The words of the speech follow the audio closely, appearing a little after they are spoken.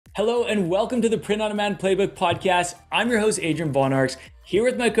Hello and welcome to the Print on Demand Playbook podcast. I'm your host, Adrian Von Arx, here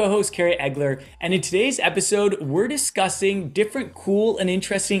with my co-host, Kerry Egeler. And in today's episode, we're discussing different cool and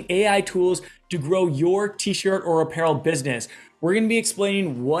interesting AI tools to grow your t-shirt or apparel business. We're going to be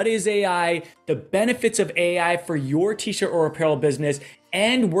explaining what is AI, the benefits of AI for your t-shirt or apparel business,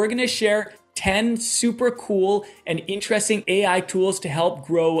 and we're going to share 10 super cool and interesting AI tools to help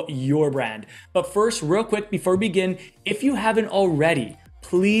grow your brand. But first, real quick, before we begin, if you haven't already,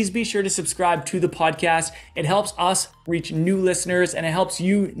 please be sure to subscribe to the podcast. It helps us reach new listeners and it helps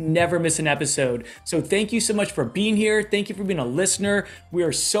you never miss an episode. So thank you so much for being here. Thank you for being a listener. We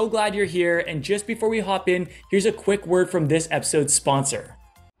are so glad you're here. And just before we hop in, here's a quick word from this episode's sponsor.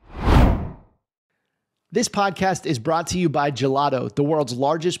 This podcast is brought to you by Gelato, the world's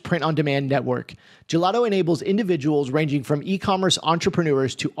largest print-on-demand network. Gelato enables individuals ranging from e-commerce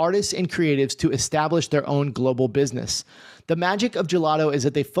entrepreneurs to artists and creatives to establish their own global business. The magic of Gelato is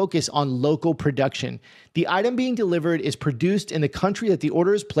that they focus on local production. The item being delivered is produced in the country that the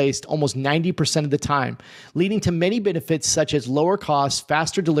order is placed almost 90% of the time, leading to many benefits such as lower costs,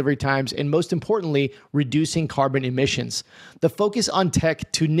 faster delivery times, and most importantly, reducing carbon emissions. The focus on tech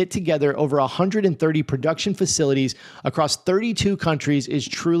to knit together over 130 production facilities across 32 countries is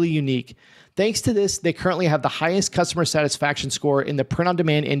truly unique. Thanks to this, they currently have the highest customer satisfaction score in the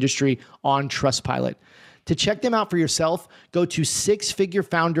print-on-demand industry on Trustpilot. To check them out for yourself, go to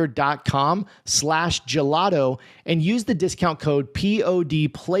sixfigurefounder.com/gelato and use the discount code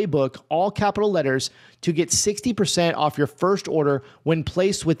PODPlaybook, all capital letters, to get 60% off your first order when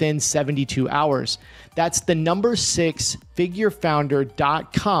placed within 72 hours. That's the number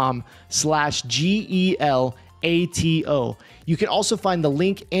 6figurefounder.com/GELATO. You can also find the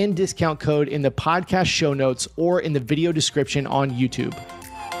link and discount code in the podcast show notes or in the video description on YouTube.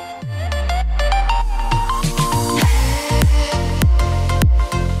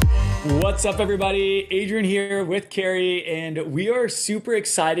 What's up, everybody? Adrian here with Kerry, and we are super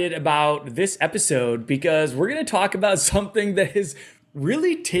excited about this episode because we're going to talk about something that has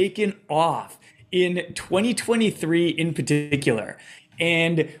really taken off in 2023 in particular.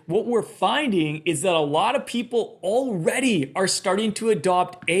 And what we're finding is that a lot of people already are starting to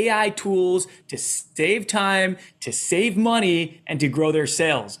adopt AI tools to save time, to save money, and to grow their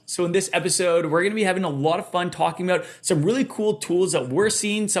sales. So in this episode, we're going to be having a lot of fun talking about some really cool tools that we're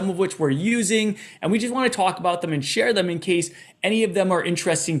seeing, some of which we're using, and we just want to talk about them and share them in case any of them are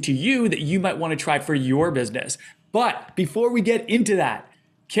interesting to you that you might want to try for your business. But before we get into that,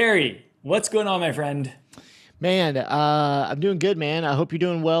 Kerry, what's going on, my friend? Man, I'm doing good, man. I hope you're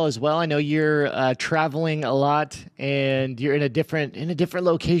doing well as well. I know you're traveling a lot, and you're in a different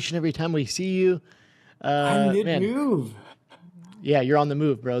location every time we see you. I'm mid-move. Yeah, you're on the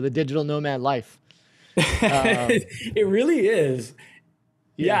move, bro. The digital nomad life. It really is.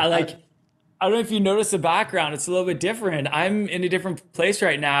 Yeah, like I don't know if you notice the background. It's a little bit different. I'm in a different place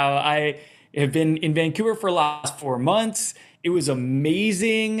right now. I have been in Vancouver for the last 4 months. It was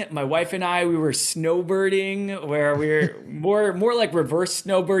amazing. My wife and I, we were snowbirding, where we were more like reverse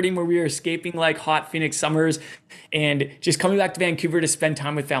snowbirding, where we were escaping like hot Phoenix summers and just coming back to Vancouver to spend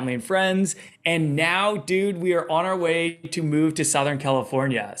time with family and friends. And now, dude, we are on our way to move to Southern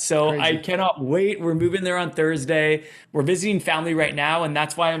California. So crazy. I cannot wait. We're moving there on Thursday. We're visiting family right now, and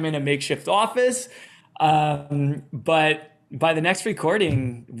that's why I'm in a makeshift office. But by the next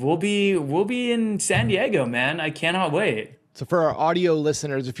recording, we'll be in San Diego, man. I cannot wait. So for our audio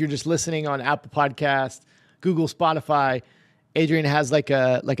listeners, if you're just listening on Apple Podcast, Google, Spotify, Adrian has like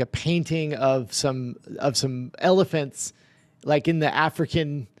a painting of some elephants, like in the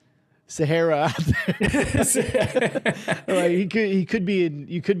African Sahara out there. Like you could be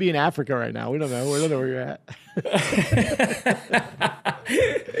in Africa right now. We don't know. We don't know where you're at.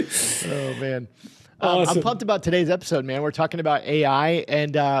 Oh man. Awesome. I'm pumped about today's episode, man. We're talking about AI,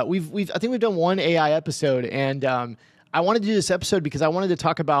 and I think we've done one AI episode, and I wanted to do this episode because I wanted to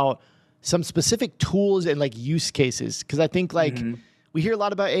talk about some specific tools and like use cases, because I think like we hear a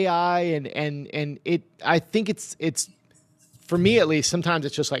lot about AI, and I think it's for me at least, sometimes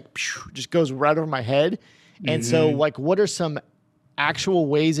it's just like just goes right over my head, and so like what are some actual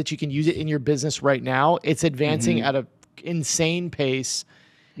ways that you can use it in your business right now? It's advancing at an insane pace.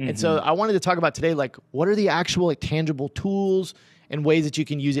 And so I wanted to talk about today, like, what are the actual like tangible tools and ways that you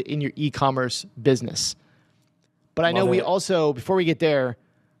can use it in your e-commerce business? But I know we also, before we get there,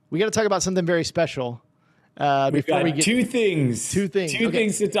 we got to talk about something very special. We've got two things to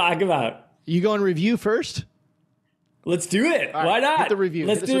talk about. You go and review first? Let's do it. All right, Why not? hit the review.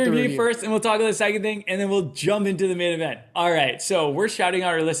 Let's do the review first, and we'll talk about the second thing, and then we'll jump into the main event. All right. So we're shouting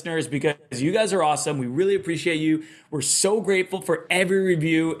out our listeners because you guys are awesome. We really appreciate you. We're so grateful for every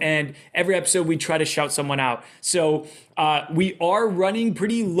review, and every episode we try to shout someone out. So we are running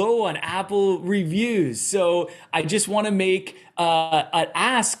pretty low on Apple reviews. So I just want to make an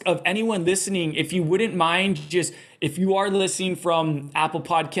ask of anyone listening, if you wouldn't mind if you are listening from Apple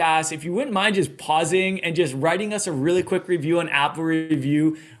Podcasts, if you wouldn't mind just pausing and just writing us a really quick review on Apple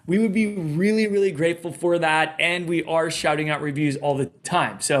Review, we would be really, really grateful for that. And we are shouting out reviews all the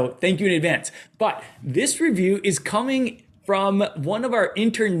time. So thank you in advance. But this review is coming from one of our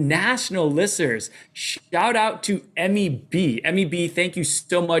international listeners. Shout out to Emmy B. Emmy B, thank you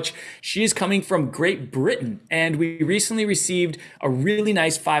so much. She is coming from Great Britain, and we recently received a really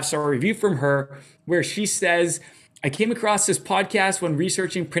nice 5-star review from her where she says, I came across this podcast when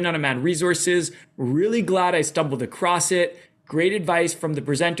researching print-on-demand resources. Really glad I stumbled across it. Great advice from the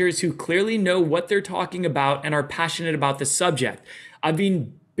presenters who clearly know what they're talking about and are passionate about the subject. I've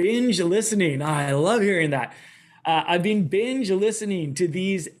been binge listening. I love hearing that. I've been binge listening to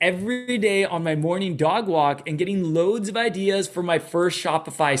these every day on my morning dog walk and getting loads of ideas for my first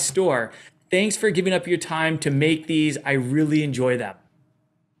Shopify store. Thanks for giving up your time to make these. I really enjoy them.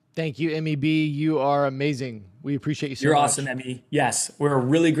 Thank you, Emmy B. You are amazing. We appreciate you so much. You're awesome, Emmy. Yes, we're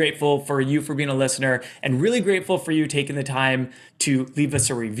really grateful for you for being a listener and really grateful for you taking the time to leave us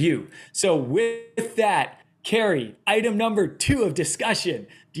a review. So with that, Kerry, item number 2 of discussion.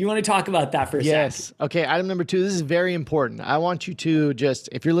 Do you want to talk about that for a second? Yes. Okay, item number 2. This is very important. I want you to just,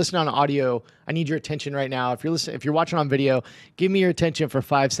 if you're listening on audio, I need your attention right now. If you're watching on video, give me your attention for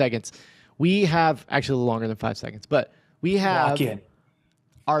 5 seconds. We have, actually a little longer than 5 seconds, but we have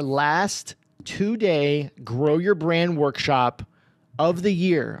our last 2-day Grow Your Brand workshop of the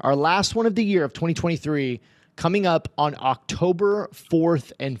year, our last one of the year of 2023, coming up on October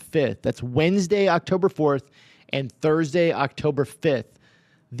 4th and 5th. That's Wednesday, October 4th, and Thursday, October 5th.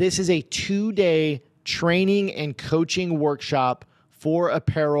 This is a 2-day training and coaching workshop for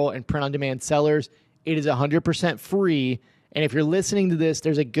apparel and print-on-demand sellers. It is 100% free, and if you're listening to this,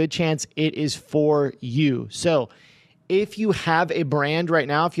 there's a good chance it is for you. So if you have a brand right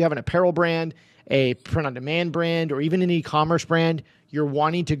now, if you have an apparel brand, a print-on-demand brand, or even an e-commerce brand, you're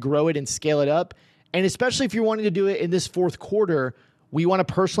wanting to grow it and scale it up, and especially if you're wanting to do it in this 4th quarter, we want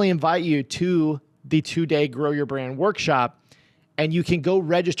to personally invite you to the 2-day Grow Your Brand workshop, and you can go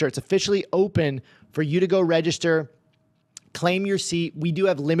register. It's officially open for you to go register, claim your seat. We do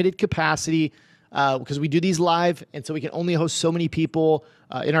have limited capacity because we do these live, and so we can only host so many people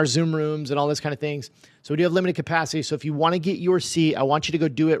in our Zoom rooms and all this kind of things. So we do have limited capacity. So if you want to get your seat, I want you to go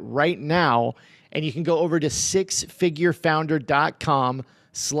do it right now, and you can go over to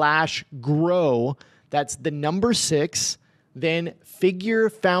sixfigurefounder.com/grow. That's the number 6, then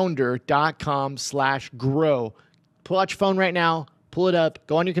figurefounder.com/grow. Pull out your phone right now, pull it up,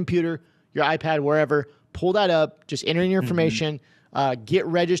 go on your computer, your iPad, wherever, pull that up, just enter in your information, get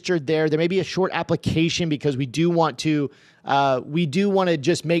registered there. There may be a short application because we do want to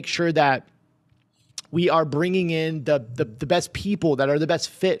just make sure that we are bringing in the best people that are the best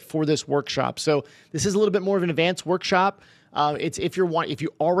fit for this workshop. So this is a little bit more of an advanced workshop. It's if you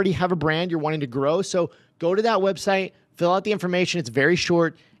already have a brand, you're wanting to grow. So go to that website, fill out the information. It's very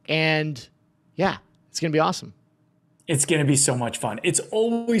short, and yeah, it's going to be awesome. It's going to be so much fun. It's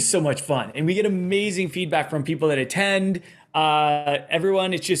always so much fun. And we get amazing feedback from people that attend.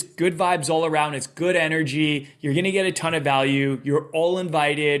 Everyone, it's just good vibes all around. It's good energy. You're going to get a ton of value. You're all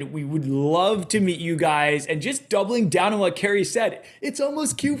invited. We would love to meet you guys. And just doubling down on what Kerry said, it's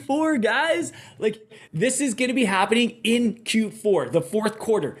almost Q4, guys. Like, this is going to be happening in Q4, the 4th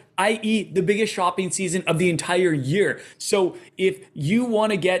quarter, i.e. the biggest shopping season of the entire year. So if you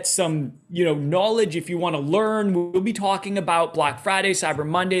want to get some, knowledge, if you want to learn, we'll be talking about Black Friday, Cyber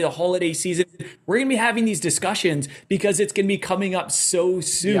Monday, the holiday season. We're going to be having these discussions because it's going to be coming up so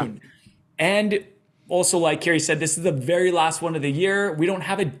soon. Yeah. And also, like Kerry said, this is the very last one of the year. We don't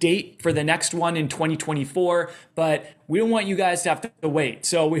have a date for the next one in 2024, but we don't want you guys to have to wait.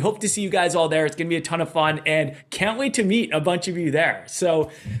 So we hope to see you guys all there. It's going to be a ton of fun, and can't wait to meet a bunch of you there.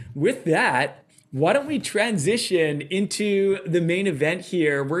 So with that, why don't we transition into the main event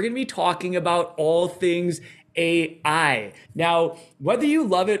here? We're going to be talking about all things AI. Now, whether you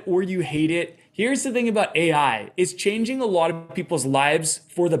love it or you hate it, here's the thing about AI. It's changing a lot of people's lives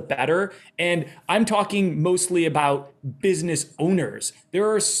for the better. And I'm talking mostly about business owners.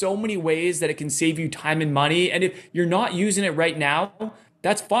 There are so many ways that it can save you time and money. And if you're not using it right now,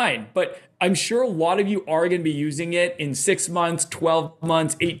 that's fine. But I'm sure a lot of you are going to be using it in 6 months, 12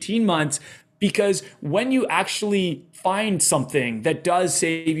 months, 18 months. Because when you actually find something that does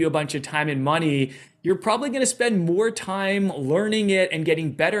save you a bunch of time and money, you're probably going to spend more time learning it and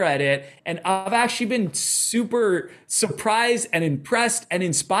getting better at it. And I've actually been super surprised and impressed and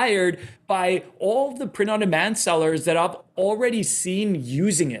inspired by all of the print-on-demand sellers that I've already seen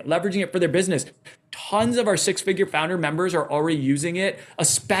using it, leveraging it for their business. Tons of our six-figure founder members are already using it,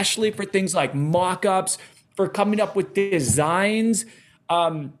 especially for things like mock-ups, for coming up with designs.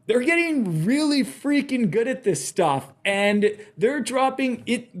 They're getting really freaking good at this stuff, and they're dropping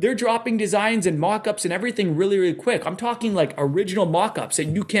designs and mock-ups and everything really, really quick. I'm talking like original mock-ups that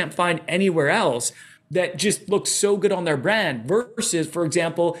you can't find anywhere else that just look so good on their brand versus, for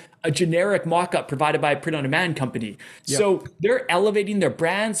example, a generic mock-up provided by a print-on-demand company. Yep. So they're elevating their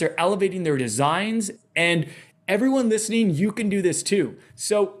brands, they're elevating their designs, and everyone listening, you can do this too.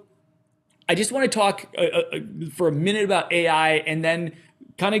 So I just want to talk for a minute about AI and then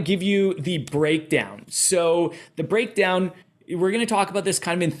kind of give you the breakdown. So the breakdown, we're going to talk about this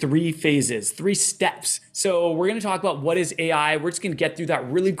kind of in three phases, three steps. So we're going to talk about what is AI. We're just going to get through that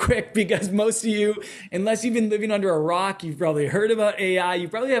really quick because most of you, unless you've been living under a rock, you've probably heard about AI. You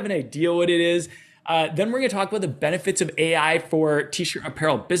probably have an idea what it is. Then we're going to talk about the benefits of AI for t-shirt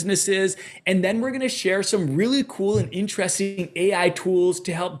apparel businesses. And then we're going to share some really cool and interesting AI tools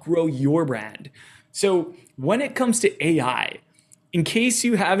to help grow your brand. So when it comes to AI, in case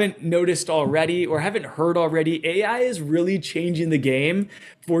you haven't noticed already or haven't heard already, AI is really changing the game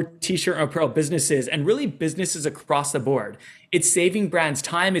for t-shirt and apparel businesses and really businesses across the board. It's saving brands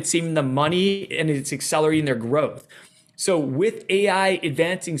time, it's saving them money, and it's accelerating their growth. So with AI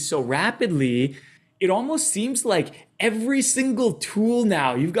advancing so rapidly, it almost seems like every single tool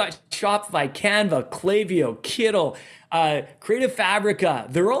now, you've got Shopify, Canva, Klaviyo, Kittle, Creative Fabrica,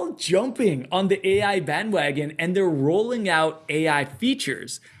 they're all jumping on the AI bandwagon and they're rolling out AI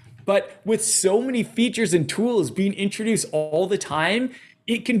features. But with so many features and tools being introduced all the time,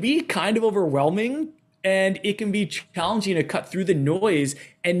 it can be kind of overwhelming and it can be challenging to cut through the noise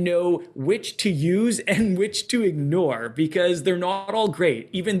and know which to use and which to ignore because they're not all great,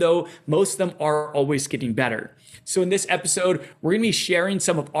 even though most of them are always getting better. So in this episode, we're going to be sharing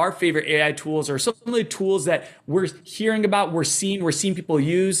some of our favorite AI tools or some of the tools that we're hearing about, we're seeing people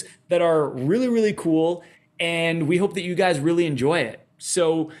use that are really, really cool. And we hope that you guys really enjoy it.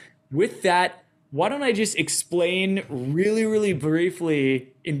 So with that, why don't I just explain really, really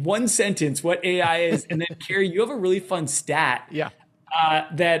briefly in one sentence what AI is? And then Kerry, you have a really fun stat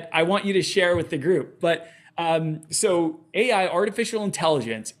that I want you to share with the group. But so AI, artificial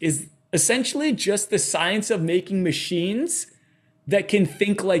intelligence, is essentially just the science of making machines that can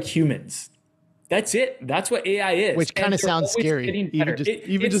think like humans. That's it. That's what AI is. Which kind of sounds scary. It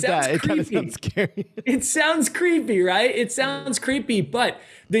kind of sounds scary. It sounds creepy, right? It sounds creepy, but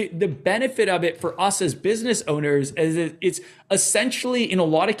the benefit of it for us as business owners is it's essentially in a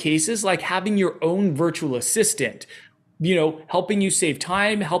lot of cases like having your own virtual assistant, helping you save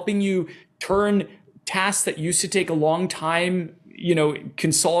time, helping you turn tasks that used to take a long time,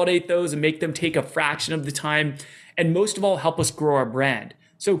 consolidate those and make them take a fraction of the time. And most of all, help us grow our brand.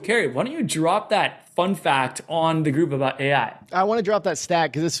 So, Kerry, why don't you drop that fun fact on the group about AI? I want to drop that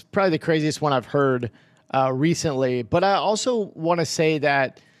stat because it's probably the craziest one I've heard recently. But I also want to say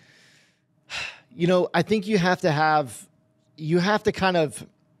that, I think you have to kind of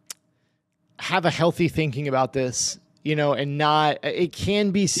have a healthy thinking about this, and not, it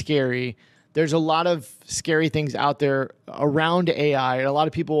can be scary. There's a lot of scary things out there around AI and a lot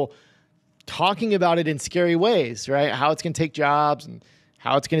of people talking about it in scary ways, right? How it's going to take jobs and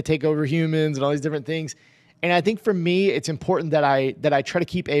how it's going to take over humans and all these different things. And I think for me, it's important that I try to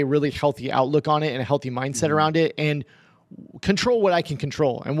keep a really healthy outlook on it and a healthy mindset around it and control what I can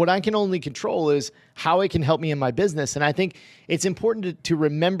control. And what I can only control is how it can help me in my business. And I think it's important to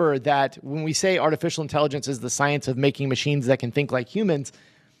remember that when we say artificial intelligence is the science of making machines that can think like humans,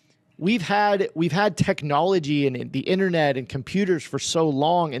 we've had technology and the internet and computers for so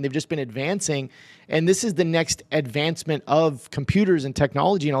long, and they've just been advancing. And this is the next advancement of computers and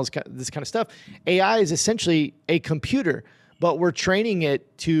technology and all this kind of stuff. AI is essentially a computer, but we're training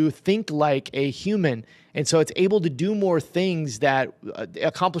it to think like a human. And so it's able to do more things that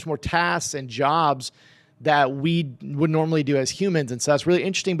accomplish more tasks and jobs that we would normally do as humans. And so that's really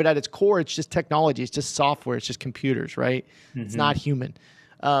interesting. But at its core, it's just technology. It's just software. It's just computers, right? Mm-hmm. It's not human.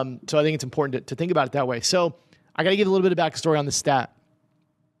 So I think it's important to think about it that way. So I got to give a little bit of backstory on the stat.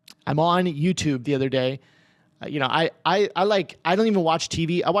 I'm on YouTube the other day. I don't even watch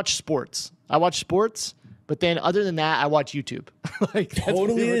TV. I watch sports. But then other than that, I watch YouTube.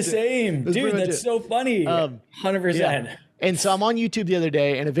 Totally the same. Dude, that's so funny. 100%. Yeah. And so I'm on YouTube the other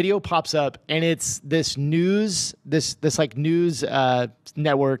day and a video pops up and it's this news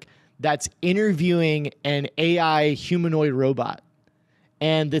network that's interviewing an AI humanoid robot.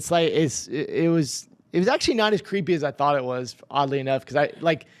 And it's like, it was actually not as creepy as I thought it was, oddly enough. Cause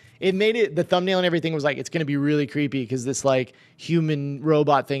it made it, the thumbnail and everything was like, it's going to be really creepy because this like human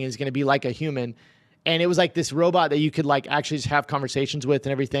robot thing is going to be like a human. And it was like this robot that you could like actually just have conversations with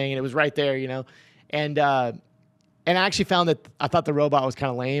and everything. And it was right there, and I actually found that I thought the robot was kind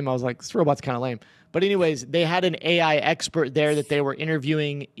of lame. I was like, this robot's kind of lame. But anyways, they had an AI expert there that they were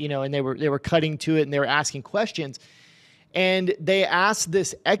interviewing, and they were cutting to it and they were asking questions. And they asked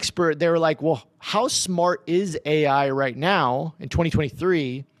this expert, they were like, well, how smart is AI right now in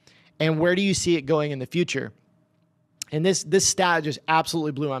 2023? And where do you see it going in the future? And this stat just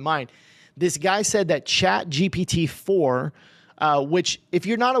absolutely blew my mind. This guy said that ChatGPT-4, which if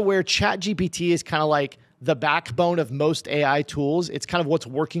you're not aware, ChatGPT is kind of like the backbone of most AI tools. It's kind of what's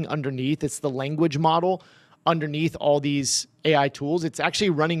working underneath. It's the language model underneath all these AI tools. It's actually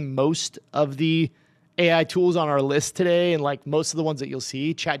running most of the AI tools on our list today, and like most of the ones that you'll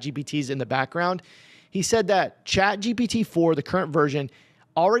see, ChatGPT is in the background. He said that ChatGPT-4, the current version,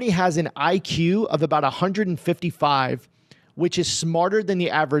 already has an IQ of about 155, which is smarter than the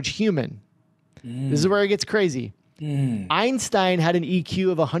average human. This is where it gets crazy. Einstein had an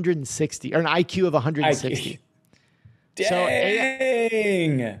EQ of 160, or an IQ of 160. Dang. So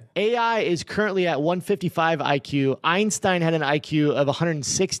AI is currently at 155 IQ. Einstein had an IQ of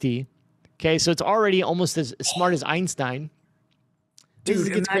 160. Okay, so it's already almost as smart as Einstein. Dude,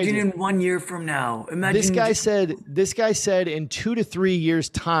 imagine in 1 year from now. This guy said in 2 to 3 years'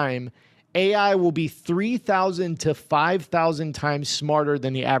 time, AI will be 3,000 to 5,000 times smarter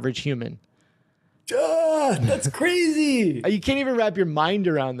than the average human. That's crazy. You can't even wrap your mind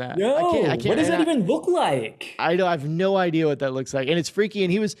around that. No, I can't, what does that even look like? I have no idea what that looks like. And it's freaky.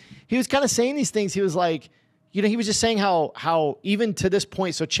 And he was kind of saying these things. He was like, he was just saying how even to this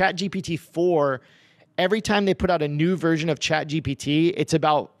point, so ChatGPT-4, every time they put out a new version of ChatGPT, it's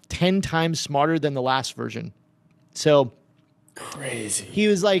about 10 times smarter than the last version. So crazy. He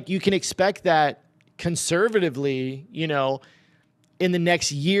was like, you can expect that conservatively, in the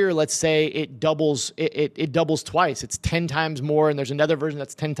next year, let's say it doubles twice. It's 10 times more, and there's another version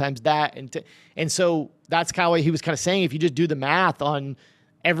that's 10 times that. And so that's kind of what he was kind of saying. If you just do the math on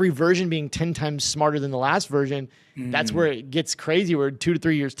every version being 10 times smarter than the last version, that's where it gets crazy, where 2 to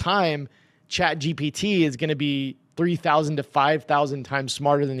 3 years' time, ChatGPT is going to be 3,000 to 5,000 times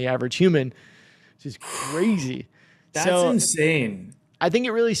smarter than the average human. It's just crazy. That's insane. I think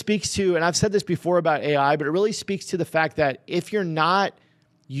it really speaks to, and I've said this before about AI, but it really speaks to the fact that if you're not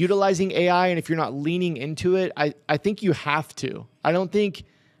utilizing AI and if you're not leaning into it, I think you have to. I think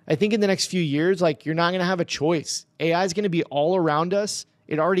in the next few years, like, you're not going to have a choice. AI is going to be all around us.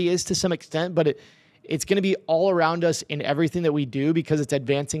 It already is to some extent, but it's going to be all around us in everything that we do because it's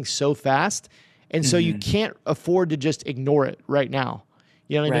advancing so fast. And so you can't afford to just ignore it right now.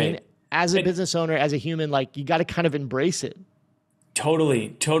 You know what I mean? As a business owner, as a human, like, you got to kind of embrace it.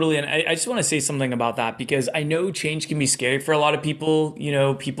 Totally. And I just want to say something about that, because I know change can be scary for a lot of people,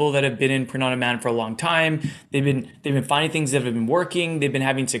 people that have been in print on demand for a long time. They've been finding things that have been working. They've been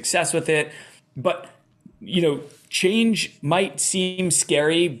having success with it. But, change might seem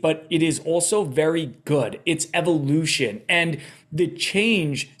scary, but it is also very good. It's evolution. And the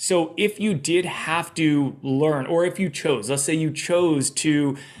change, so if you did have to learn, or if you chose, let's say you chose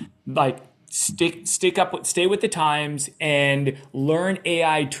to like stay with the times and learn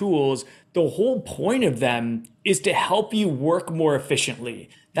AI tools, the whole point of them is to help you work more efficiently.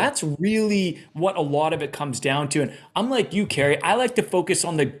 That's really what a lot of it comes down to. And I'm like you, Kerry, I like to focus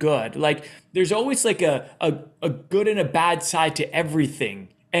on the good. Like, there's always like a good and a bad side to everything.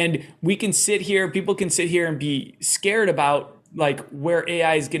 And people can sit here and be scared about like where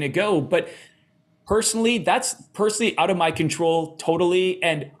AI is going to go. But personally, that's out of my control totally.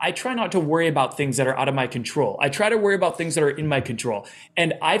 And I try not to worry about things that are out of my control. I try to worry about things that are in my control.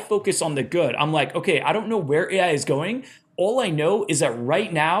 And I focus on the good. I'm like, okay, I don't know where AI is going. All I know is that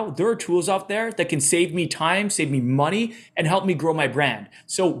right now there are tools out there that can save me time, save me money, and help me grow my brand.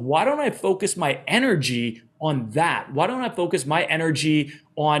 So why don't I focus my energy on that? Why don't I focus my energy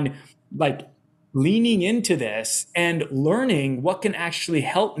on like leaning into this and learning what can actually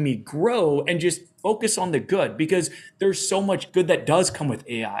help me grow, and just focus on the good, because there's so much good that does come with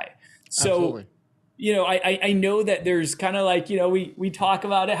AI. So Absolutely. I know that there's kind of like, we talk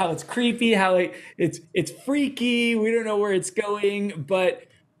about it, how it's creepy, how it's freaky. We don't know where it's going, but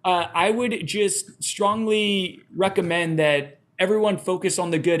I would just strongly recommend that everyone focus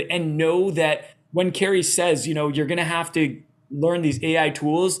on the good and know that when Kerry says, you're going to have to learn these AI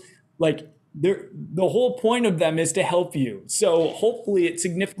tools, like the whole point of them is to help you. So hopefully it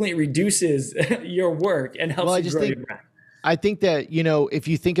significantly reduces your work and helps you grow your brand. I think that, if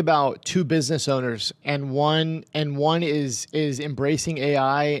you think about two business owners and one is embracing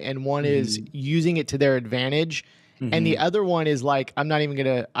AI and one is using it to their advantage, and the other one is like, I'm not even going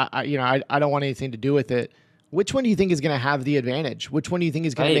to, I don't want anything to do with it. Which one do you think is going to have the advantage? Which one do you think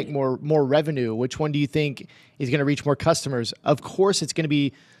is going to make more revenue? Which one do you think is going to reach more customers? Of course, it's going to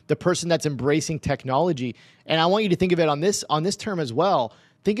be the person that's embracing technology. And I want you to think of it on this term as well.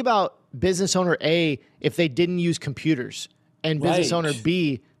 Think about business owner A if they didn't use computers, and business owner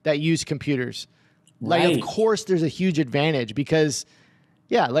B that used computers. Like, of course, there's a huge advantage because,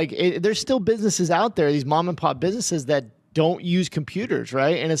 there's still businesses out there, these mom and pop businesses that don't use computers,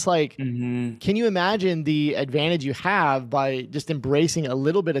 right? And it's like, can you imagine the advantage you have by just embracing a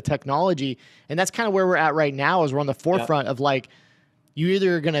little bit of technology? And that's kind of where we're at right now, is we're on the forefront of like, you're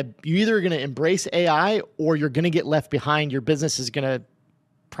either gonna embrace AI or you're gonna get left behind. Your business is gonna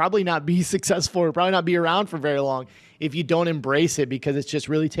probably not be successful or probably not be around for very long if you don't embrace it, because it's just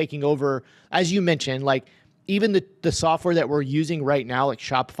really taking over. As you mentioned, like even the software that we're using right now, like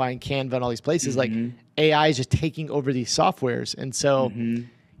Shopify and Canva and all these places, like AI is just taking over these softwares. And so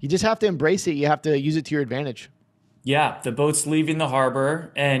you just have to embrace it. You have to use it to your advantage. Yeah, the boat's leaving the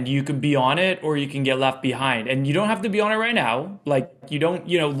harbor and you can be on it or you can get left behind. And you don't have to be on it right now. Like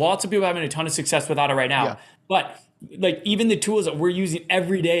lots of people are having a ton of success without it right now. Yeah. But like even the tools that we're using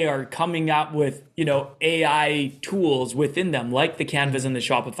every day are coming up with, AI tools within them, like the Canvas and the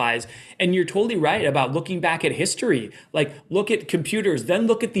Shopifys. And you're totally right about looking back at history. Like look at computers, then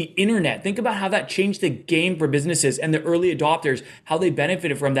look at the internet. Think about how that changed the game for businesses and the early adopters, how they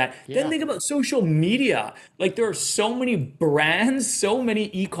benefited from that. Yeah. Then think about social media. Like there are so many brands, so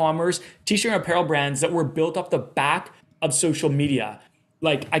many e-commerce, t-shirt and apparel brands that were built off the back of social media.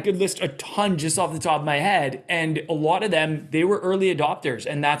 Like I could list a ton just off the top of my head, and a lot of them, they were early adopters,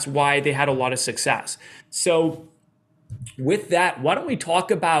 and that's why they had a lot of success. So with that, why don't we talk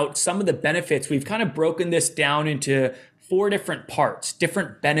about some of the benefits? We've kind of broken this down into 4 different parts,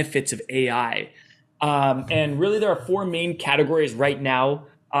 different benefits of AI. And really there are 4 main categories right now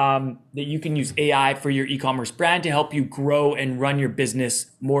that you can use AI for your e-commerce brand to help you grow and run your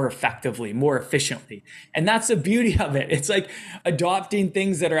business more effectively, more efficiently. And that's the beauty of it. It's like adopting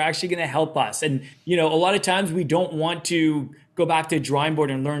things that are actually going to help us. And, a lot of times we don't want to go back to the drawing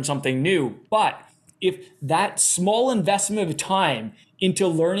board and learn something new. But if that small investment of time into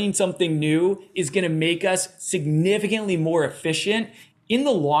learning something new is going to make us significantly more efficient in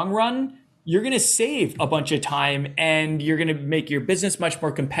the long run, you're going to save a bunch of time and you're going to make your business much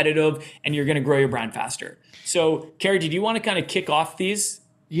more competitive and you're going to grow your brand faster. So, Kerry, did you want to kind of kick off these?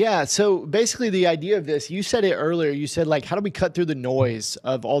 Yeah. So basically the idea of this, you said it earlier, you said like, how do we cut through the noise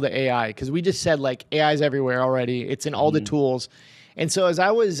of all the AI? Because we just said like AI is everywhere already. It's in all the tools. And so as I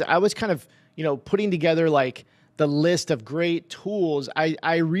was kind of, putting together like the list of great tools,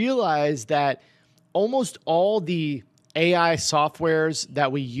 I realized that almost all the AI softwares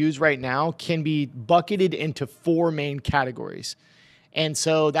that we use right now can be bucketed into 4 main categories. And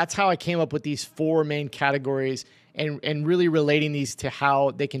so that's how I came up with these 4 main categories and really relating these to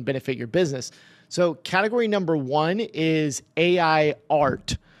how they can benefit your business. So category number 1 is AI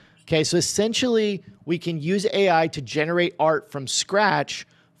art. Okay, so essentially we can use AI to generate art from scratch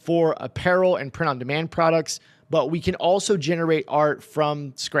for apparel and print on demand products, but we can also generate art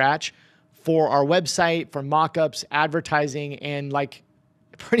from scratch for our website, for mock-ups, advertising, and like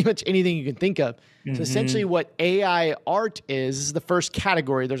pretty much anything you can think of. So essentially what AI art is the first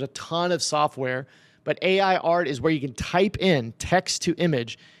category. There's a ton of software, but AI art is where you can type in text to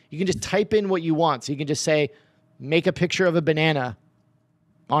image. You can just type in what you want. So you can just say, make a picture of a banana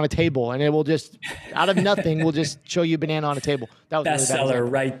on a table, and it will just, out of nothing, will just show you a banana on a table. That was bestseller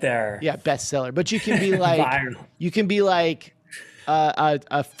right there. Yeah, bestseller. But you can be like,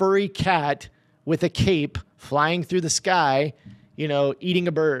 a furry cat with a cape flying through the sky, eating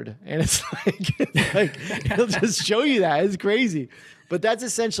a bird. And it's like it'll just show you that. It's crazy. But that's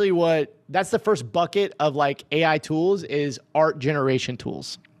essentially that's the first bucket of like AI tools is art generation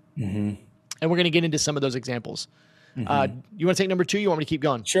tools. And we're going to get into some of those examples. You want to take number 2? You want me to keep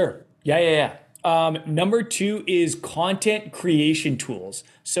going? Sure. Yeah. Number 2 is content creation tools.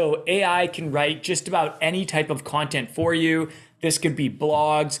 So AI can write just about any type of content for you. This could be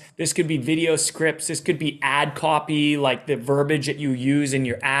blogs. This could be video scripts. This could be ad copy, like the verbiage that you use in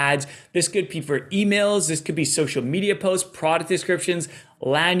your ads. This could be for emails. This could be social media posts, product descriptions,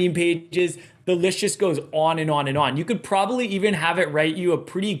 landing pages. The list just goes on and on and on. You could probably even have it write you a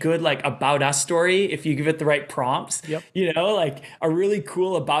pretty good like about us story if you give it the right prompts. Yep. You know, like a really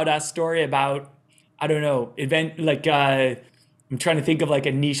cool about us story about, I don't know, event like I'm trying to think of like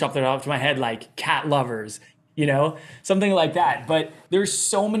a niche off the top of my head, like cat lovers, you know, something like that. But there's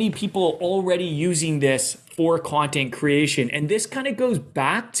so many people already using this for content creation. And this kind of goes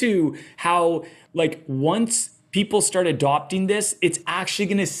back to how like once people start adopting this, it's actually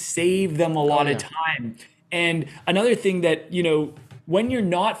going to save them a lot of time. And another thing that, you know, when you're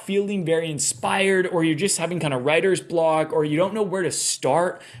not feeling very inspired or you're just having kind of writer's block or you don't know where to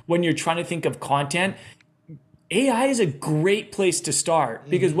start when you're trying to think of content, AI is a great place to start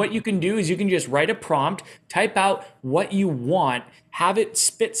because what you can do is you can just write a prompt, type out what you want, have it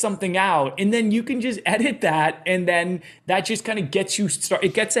spit something out, and then you can just edit that. And then that just kind of gets you started.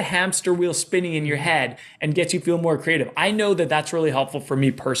 It gets a hamster wheel spinning in your head and gets you feel more creative. I know that that's really helpful for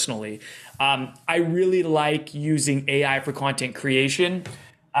me personally. I really like using AI for content creation.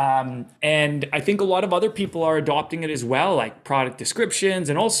 And I think a lot of other people are adopting it as well, like product descriptions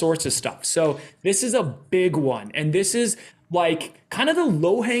and all sorts of stuff. So this is a big one. And this is like kind of the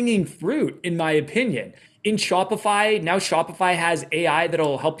low-hanging fruit, in my opinion. In Shopify, now Shopify has AI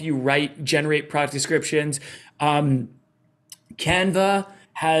that'll help you generate product descriptions. Canva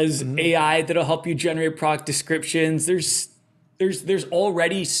has AI that'll help you generate product descriptions. There's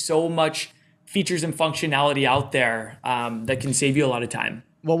already so much features and functionality out there that can save you a lot of time.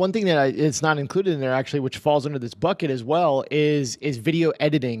 Well, one thing that it's not included in there actually, which falls under this bucket as well, is video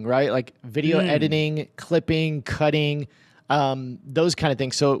editing, right? Like video editing, clipping, cutting, those kind of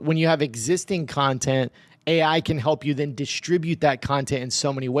things. So when you have existing content, AI can help you then distribute that content in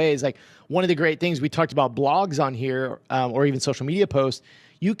so many ways. Like one of the great things we talked about blogs on here, or even social media posts,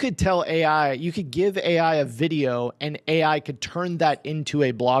 you could tell AI, you could give AI a video and AI could turn that into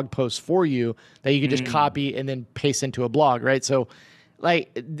a blog post for you that you could just copy and then paste into a blog, right? So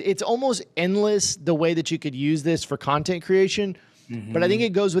like it's almost endless the way that you could use this for content creation. But I think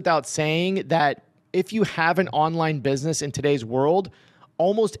it goes without saying that if you have an online business in today's world,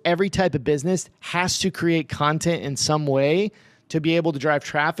 almost every type of business has to create content in some way to be able to drive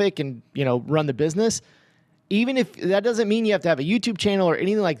traffic and, you know, run the business. Even if that doesn't mean you have to have a YouTube channel or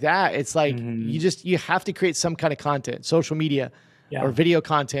anything like that. It's like you have to create some kind of content, social media or video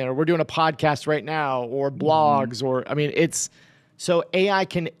content, or we're doing a podcast right now, or blogs, or I mean, so AI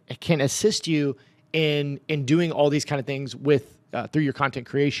can assist you in doing all these kind of things with through your content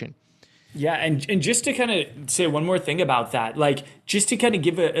creation. Yeah, and just to kind of say one more thing about that, like just to kind of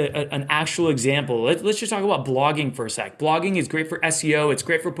give an actual example, let's just talk about blogging for a sec. Blogging is great for SEO. It's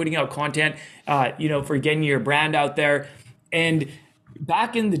great for putting out content, for getting your brand out there. And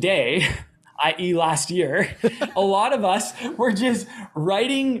back in the day, i.e. last year, a lot of us were just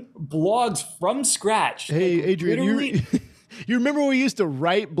writing blogs from scratch. Hey, like, Adrian, you remember when we used to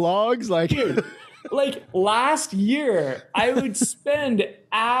write blogs? Like last year, I would spend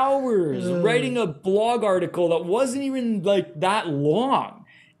hours writing a blog article that wasn't even like that long.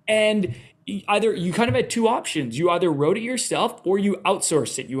 And either you kind of had two options. You either wrote it yourself or you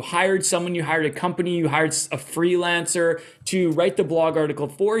outsourced it. You hired someone, you hired a company, you hired a freelancer to write the blog article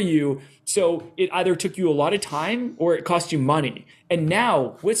for you. So it either took you a lot of time or it cost you money. And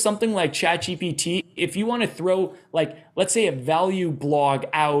now with something like ChatGPT, if you want to throw like, let's say a value blog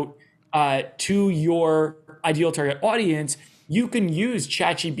out to your ideal target audience, you can use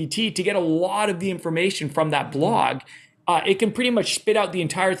ChatGPT to get a lot of the information from that blog. It can pretty much spit out the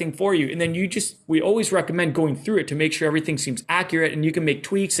entire thing for you. And then we always recommend going through it to make sure everything seems accurate, and you can make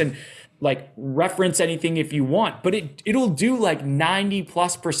tweaks and like reference anything if you want, but it'll do like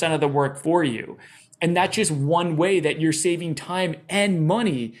 90+% of the work for you. And that's just one way that you're saving time and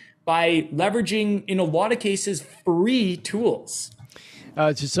money by leveraging, in a lot of cases, free tools.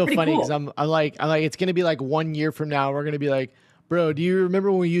 It's just so Pretty funny cool. because I'm like, it's going to be like 1 year from now. We're going to be like, bro, do you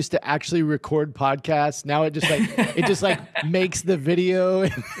remember when we used to actually record podcasts? Now it just like makes the video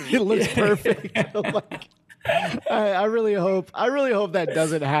and it looks perfect. Like, I really hope that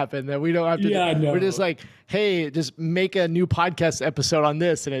doesn't happen, that we don't have to, we're just like, hey, just make a new podcast episode on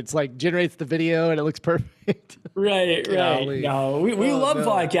this. And it's like generates the video and it looks perfect. Right. Golly. No, we love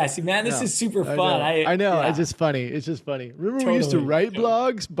podcasting, man. This is super fun. I know. Yeah. It's just funny. Remember we used to write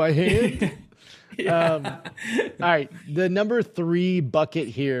blogs by hand? All right. The number 3 bucket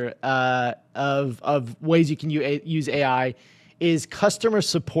here of ways you can use AI is customer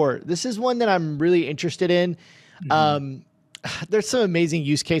support. This is one that I'm really interested in. there's some amazing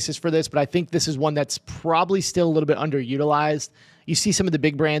use cases for this, but I think this is one that's probably still a little bit underutilized. You see some of the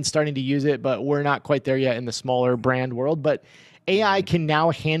big brands starting to use it, but we're not quite there yet in the smaller brand world. But AI can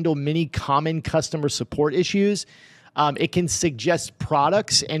now handle many common customer support issues. It can suggest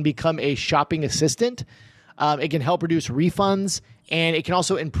products and become a shopping assistant. It can help reduce refunds, and it can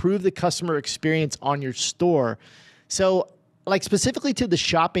also improve the customer experience on your store. So, like specifically to the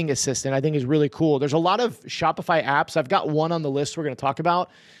shopping assistant, I think is really cool. There's a lot of Shopify apps. I've got one on the list we're going to talk about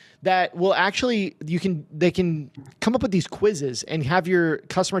that will actually, they can come up with these quizzes and have your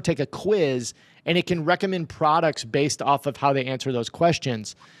customer take a quiz, and it can recommend products based off of how they answer those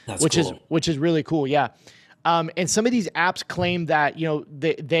questions. That's cool. Which is really cool. Yeah. And some of these apps claim that,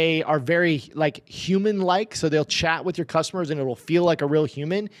 they are very like human-like. So they'll chat with your customers and it'll feel like a real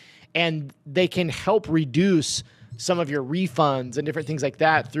human, and they can help reduce some of your refunds and different things like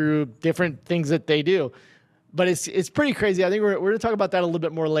that through different things that they do. But it's pretty crazy. I think we're going to talk about that a little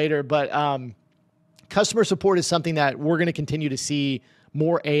bit more later. But customer support is something that we're going to continue to see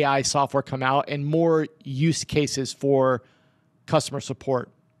more AI software come out and more use cases for customer support.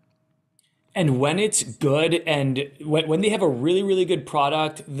 And when it's good, and when they have a really, really good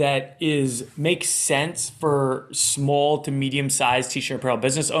product that makes sense for small to medium-sized t-shirt apparel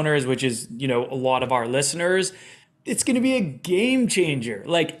business owners, which is, a lot of our listeners, it's going to be a game changer.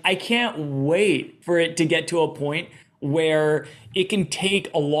 Like, I can't wait for it to get to a point where it can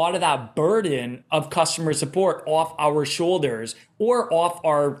take a lot of that burden of customer support off our shoulders or off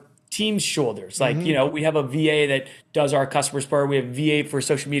our team's shoulders. Like, we have a VA that does our customer support. We have VA for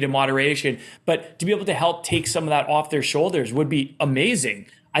social media moderation. But to be able to help take some of that off their shoulders would be amazing.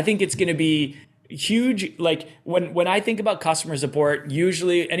 I think it's going to be huge. Like when I think about customer support,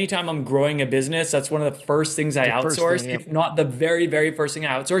 usually anytime I'm growing a business, that's one of the first things I outsource, if not the very, very first thing I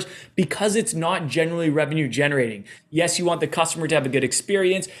outsource, because it's not generally revenue generating. Yes, you want the customer to have a good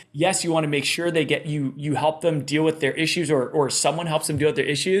experience. Yes, you want to make sure they get you help them deal with their issues, or someone helps them deal with their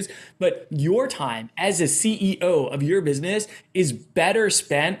issues. But your time as a CEO of your business is better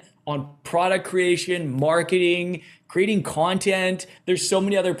spent on product creation, marketing, creating content. There's so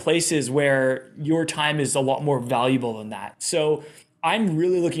many other places where your time is a lot more valuable than that. So I'm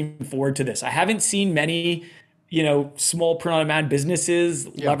really looking forward to this. I haven't seen many, small print-on-demand businesses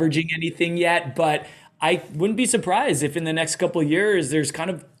leveraging anything yet, but I wouldn't be surprised if in the next couple of years, there's kind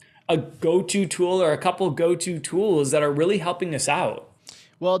of a go-to tool or a couple go-to tools that are really helping us out.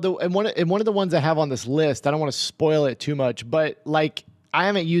 Well, one of the ones I have on this list, I don't want to spoil it too much, but like, I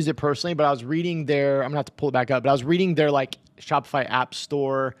haven't used it personally, but I was reading I'm gonna have to pull it back up, but I was reading their like Shopify App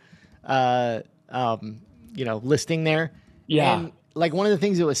Store, listing there. Yeah. And like one of the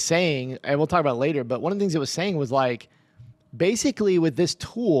things it was saying, and we'll talk about it later, but one of the things it was saying was like, basically with this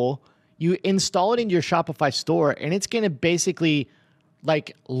tool, you install it into your Shopify store, and it's going to basically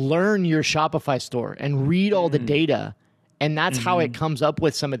like learn your Shopify store and read all the data. And that's how it comes up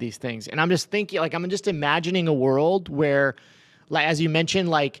with some of these things. And I'm just thinking, like, I'm just imagining a world where, like, as you mentioned,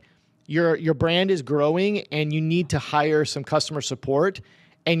 like your brand is growing and you need to hire some customer support,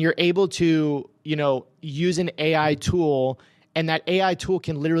 and you're able to, use an AI tool, and that AI tool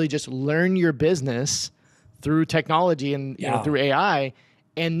can literally just learn your business through technology and through AI.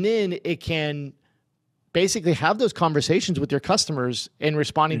 And then it can basically have those conversations with your customers and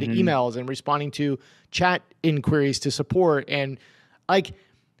responding to emails and responding to chat inquiries to support. And like,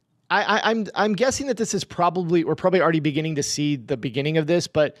 I'm guessing that this is we're probably already beginning to see the beginning of this,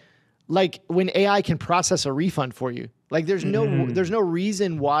 but like when AI can process a refund for you, like there's no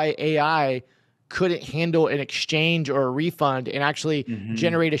reason why AI couldn't handle an exchange or a refund and actually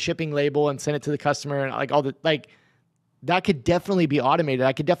generate a shipping label and send it to the customer, and like that could definitely be automated.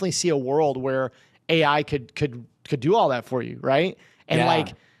 I could definitely see a world where AI could do all that for you, right? And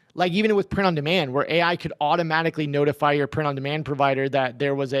like even with print on demand, where AI could automatically notify your print on demand provider that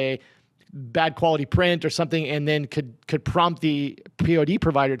there was a bad quality print or something, and then could prompt the POD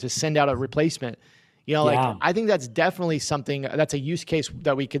provider to send out a replacement. Like I think that's definitely something that's a use case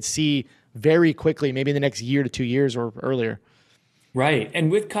that we could see very quickly, maybe in the next year to 2 years or earlier. Right.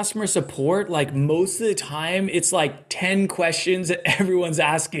 And with customer support, like most of the time, it's like 10 questions that everyone's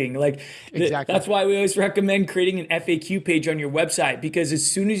asking. Like exactly. That's why we always recommend creating an FAQ page on your website, because as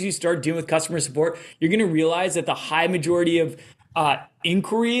soon as you start dealing with customer support, you're going to realize that the high majority of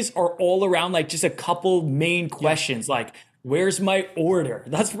inquiries are all around like just a couple main questions, like, where's my order?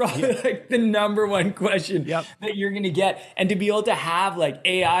 That's probably like the number one question that you're going to get. And to be able to have like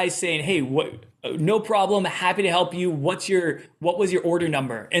AI saying, hey, no problem, happy to help you. What was your order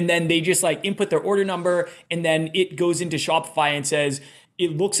number? And then they just like input their order number, and then it goes into Shopify and says,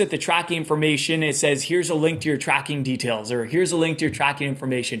 it looks at the tracking information. It says, here's a link to your tracking details, or here's a link to your tracking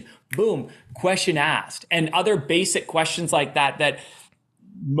information. Boom, question asked. And other basic questions like that, that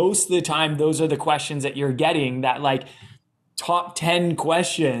most of the time, those are the questions that you're getting, that like top 10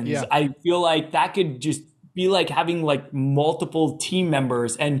 questions. Yeah. I feel like that could just be like having like multiple team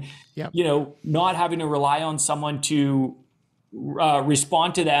members and, not having to rely on someone to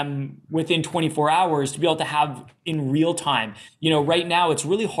respond to them within 24 hours, to be able to have in real time. Right now it's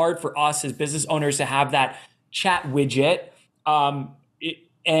really hard for us as business owners to have that chat widget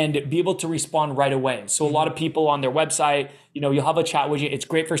and be able to respond right away. So a lot of people on their website, you'll have a chat widget. It's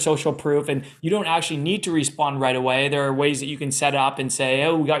great for social proof, and you don't actually need to respond right away. There are ways that you can set up and say,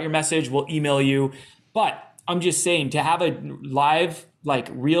 oh, we got your message, we'll email you. But I'm just saying, to have a live, like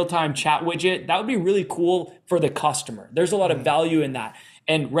real-time chat widget, that would be really cool for the customer. There's a lot of value in that.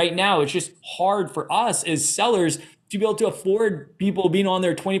 And right now, it's just hard for us as sellers to be able to afford people being on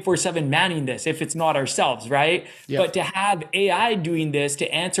there 24/7 manning this if it's not ourselves, right? Yep. But to have AI doing this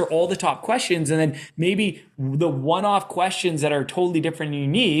to answer all the top questions, and then maybe the one-off questions that are totally different and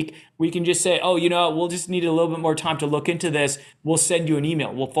unique, we can just say, oh, we'll just need a little bit more time to look into this. We'll send you an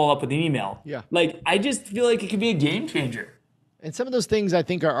email. We'll follow up with an email. Yeah. Like, I just feel like it could be a game changer. And some of those things I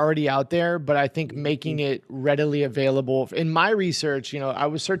think are already out there, but I think making it readily available. In my research, I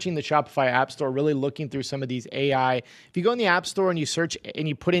was searching the Shopify App Store, really looking through some of these AI. If you go in the App Store and you search and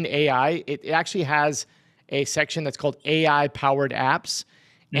you put in AI, it actually has a section that's called AI powered apps.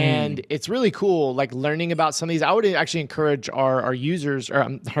 And it's really cool, like learning about some of these. I would actually encourage our users,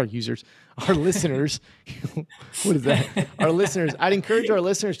 or our listeners. What is that? Our listeners. I'd encourage our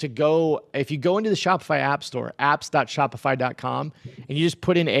listeners to go, if you go into the Shopify App Store, apps.shopify.com, and you just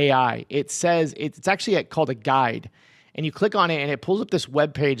put in AI, it says, it's actually called a guide. And you click on it and it pulls up this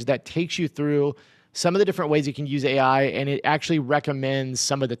web page that takes you through some of the different ways you can use AI. And it actually recommends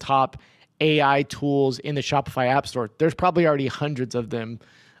some of the top AI tools in the Shopify App Store. There's probably already hundreds of them.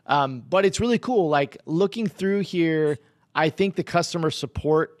 But it's really cool. Like looking through here, I think the customer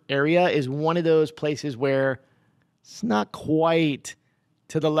support area is one of those places where it's not quite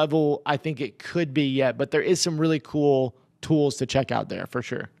to the level I think it could be yet, but there is some really cool tools to check out there for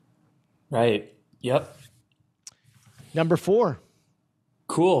sure. Right. Yep. Number 4.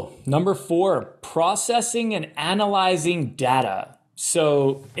 Cool. Number 4, processing and analyzing data.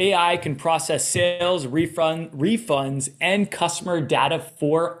 So AI can process sales, refunds, and customer data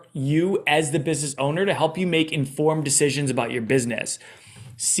for you as the business owner to help you make informed decisions about your business.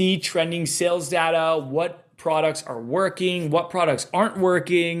 See trending sales data, what products are working, what products aren't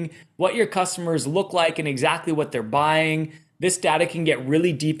working, what your customers look like, and exactly what they're buying. This data can get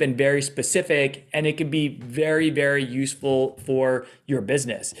really deep and very specific, and it can be very, very useful for your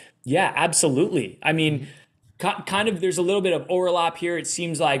business. Yeah, absolutely. I mean, kind of there's a little bit of overlap here, it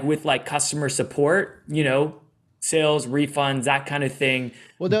seems like, with like customer support, sales, refunds, that kind of thing.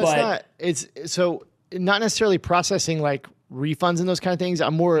 Well, no, it's so not necessarily processing like refunds and those kind of things.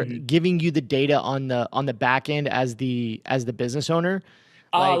 I'm more giving you the data on the back end as the business owner.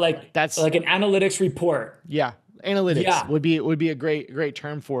 Like that's like an analytics report. Yeah. Analytics would be a great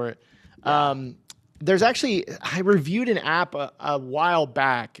term for it. Yeah. There's actually, I reviewed an app a while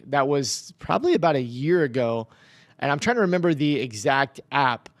back that was probably about a year ago, and I'm trying to remember the exact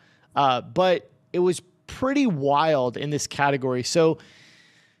app, but it was pretty wild in this category. So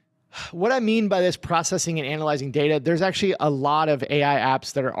what I mean by this processing and analyzing data, there's actually a lot of AI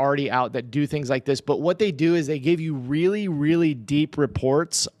apps that are already out that do things like this, but what they do is they give you really, really deep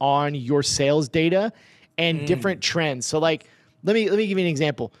reports on your sales data and different trends. So like, let me give you an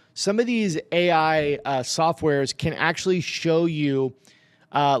example. Some of these AI softwares can actually show you,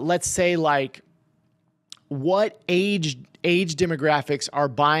 let's say like what age demographics are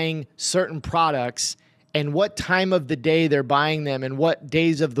buying certain products and what time of the day they're buying them and what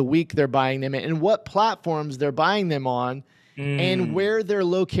days of the week they're buying them and what platforms they're buying them on and where they're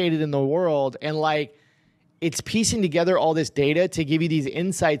located in the world. And like, it's piecing together all this data to give you these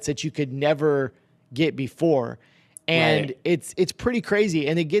insights that you could never get before. And it's pretty crazy.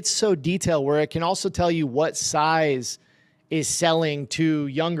 And it gets so detailed where it can also tell you what size is selling to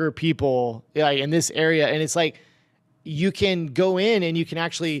younger people like in this area. And it's like, you can go in and you can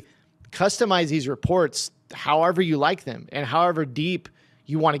actually customize these reports however you like them and however deep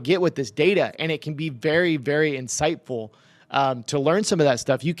you want to get with this data. And it can be very, very insightful to learn some of that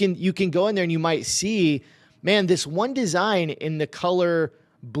stuff. You can go in there and you might see, man, this one design in the color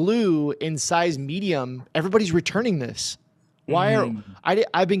blue in size medium, everybody's returning this. Why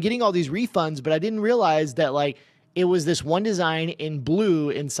I've been getting all these refunds, but I didn't realize that like it was this one design in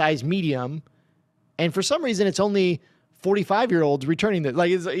blue in size medium. And for some reason it's only 45-year-olds returning that.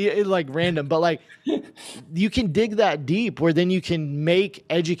 Like it's like random, but like you can dig that deep where then you can make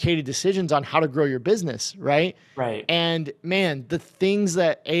educated decisions on how to grow your business, right? Right. And man, the things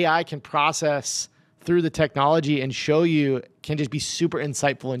that AI can process through the technology and show you can just be super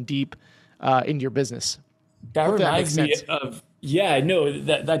insightful and deep into your business. That Hope reminds makes me sense. of, yeah, no,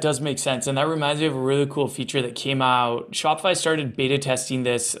 that does make sense. And that reminds me of a really cool feature that came out. Shopify started beta testing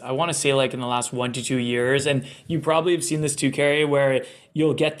this, I want to say like in the last 1 to 2 years. And you probably have seen this too, Kerry, where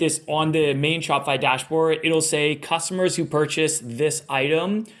you'll get this on the main Shopify dashboard. It'll say customers who purchase this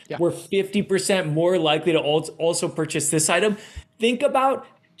item were 50% more likely to also purchase this item. Think about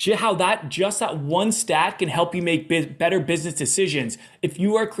how that one stat can help you make better business decisions. If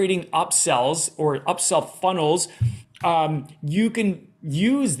you are creating upsells or upsell funnels, you can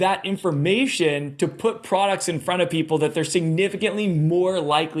use that information to put products in front of people that they're significantly more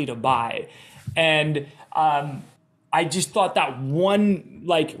likely to buy. And I just thought that one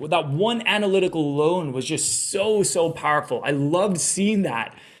analytical alone was just so powerful. I loved seeing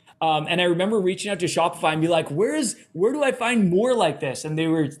that. And I remember reaching out to Shopify and be like, where do I find more like this? And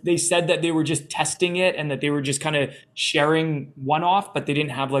they said that they were just testing it and that they were just kind of sharing one off, but they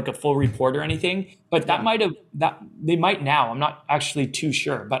didn't have like a full report or anything. But they might now. I'm not actually too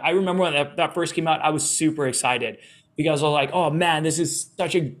sure. But I remember when that first came out, I was super excited because I was like, oh man, this is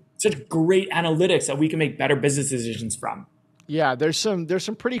such great analytics that we can make better business decisions from. Yeah, there's some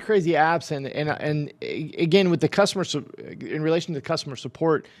pretty crazy apps and again with the in relation to the customer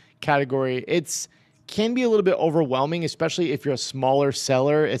support category, can be a little bit overwhelming, especially if you're a smaller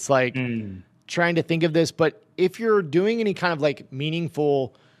seller. It's like trying to think of this, but if you're doing any kind of like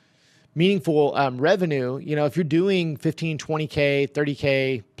meaningful revenue, if you're doing 15, 20K,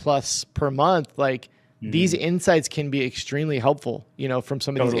 30K plus per month, like these insights can be extremely helpful, from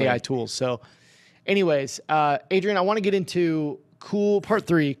some of these AI tools. So anyways, Adrian, I want to get into part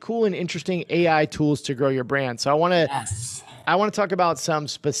 3, cool and interesting AI tools to grow your brand. So I want to talk about some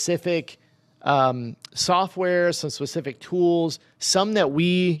specific software, some specific tools, some that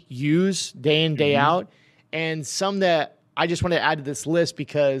we use day in, day out, and some that I just want to add to this list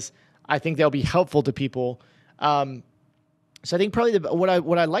because I think they'll be helpful to people. So I think probably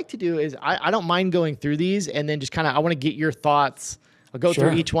what I like to do is I don't mind going through these and then just I want to get your thoughts. I'll go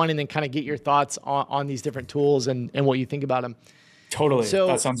through each one and then kind of get your thoughts on these different tools and what you think about them. Totally. So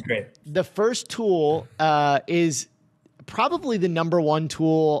that sounds great. The first tool is probably the number one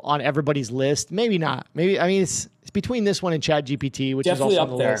tool on everybody's list. Maybe not. It's between this one and ChatGPT, which definitely is also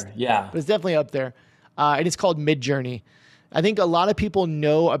up on the there. list. Yeah. But it's definitely up there. And it's called Midjourney. I think a lot of people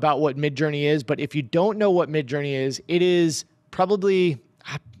know about what Midjourney is, but if you don't know what Midjourney is, it is probably,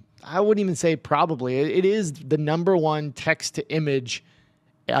 I wouldn't even say probably, it is the number one text to image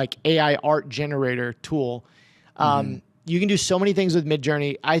like AI art generator tool. You can do so many things with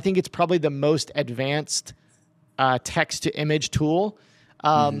Midjourney. I think it's probably the most advanced text to image tool.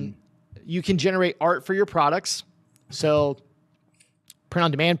 You can generate art for your products. So print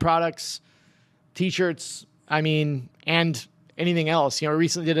on demand products, t-shirts, and anything else. We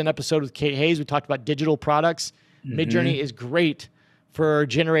recently did an episode with Kate Hayes. We talked about digital products. Midjourney is great for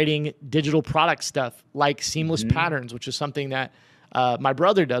generating digital product stuff like seamless patterns, which is something that my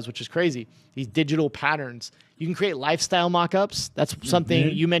brother does, which is crazy. These digital patterns. You can create lifestyle mockups. That's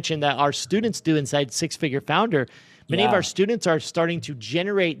something you mentioned that our students do inside Six Figure Founder. Many of our students are starting to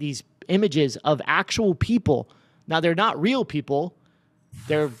generate these images of actual people. Now, they're not real people.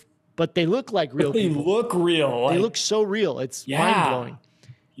 But they look like real people. They look real. They look so real. It's mind-blowing.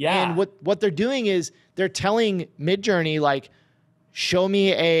 Yeah. And what they're doing is they're telling Midjourney, like, show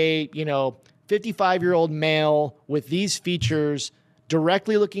me a 55-year-old male with these features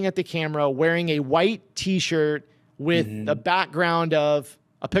directly looking at the camera, wearing a white T-shirt with the background of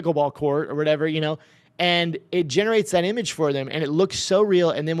a pickleball court or whatever, and it generates that image for them, and it looks so real.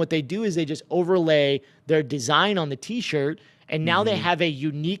 And then what they do is they just overlay their design on the T-shirt, and now they have a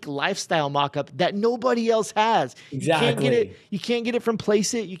unique lifestyle mock-up that nobody else has. Exactly. You can't get it from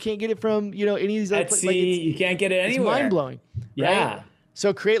Placeit. You can't get it from any of these other places. You can't get it anywhere. It's mind-blowing. Yeah. Right?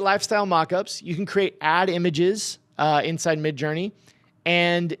 So create lifestyle mock-ups. You can create ad images inside Midjourney.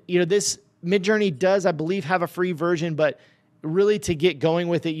 And this Midjourney does, I believe, have a free version, but really to get going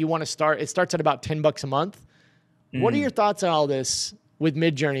with it, it starts at about $10 a month. What are your thoughts on all this with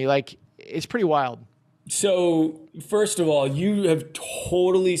Midjourney? Like, it's pretty wild. So first of all, you have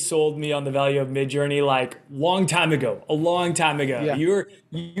totally sold me on the value of Midjourney like a long time ago. Yeah.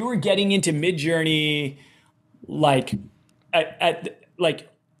 You were getting into Midjourney like at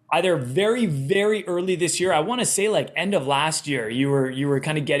either very, very early this year. I want to say like end of last year. You were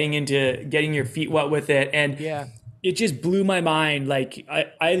kind of getting your feet wet with it. And it just blew my mind. Like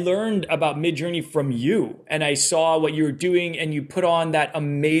I learned about Midjourney from you, and I saw what you were doing, and you put on that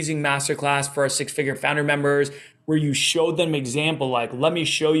amazing masterclass for our six-figure founder members where you showed them example, like, let me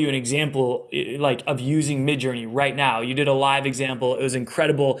show you an example like of using Midjourney right now. You did a live example. It was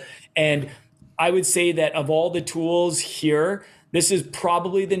incredible. And I would say that of all the tools here, this is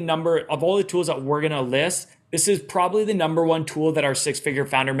probably the number of all the tools that we're going to list. This is probably the number one tool that our six-figure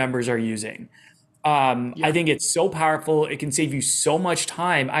founder members are using. I think it's so powerful. It can save you so much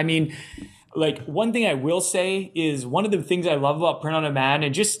time. I mean, like one thing I will say is one of the things I love about print on demand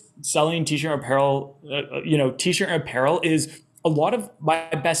and just selling t-shirt apparel, t-shirt apparel is a lot of my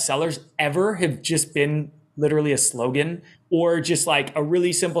best sellers ever have just been literally a slogan or just like a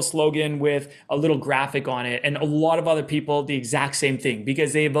really simple slogan with a little graphic on it. And a lot of other people, the exact same thing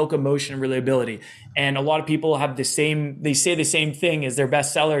because they evoke emotion and relatability. And a lot of people have they say the same thing as their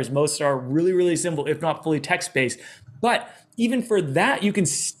best sellers. Most are really, really simple, if not fully text-based. But even for that, you can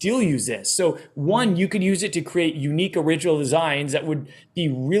still use this. So one, you could use it to create unique original designs that would be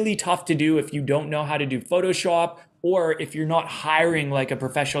really tough to do if you don't know how to do Photoshop or if you're not hiring like a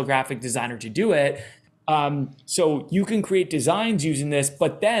professional graphic designer to do it. So you can create designs using this,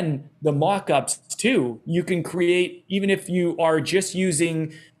 but then the mock-ups too, you can create, even if you are just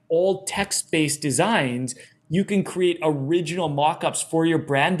using all text-based designs, you can create original mock-ups for your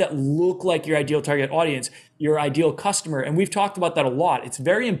brand that look like your ideal target audience, your ideal customer. And we've talked about that a lot. It's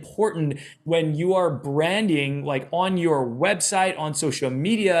very important when you are branding, like on your website, on social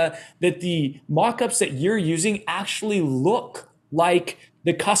media, that the mock-ups that you're using actually look like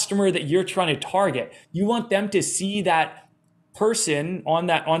the customer that you're trying to target. You want them to see that person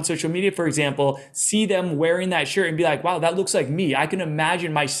on social media, for example, see them wearing that shirt and be like, wow, that looks like me. I can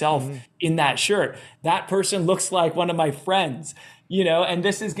imagine myself in that shirt. That person looks like one of my friends, and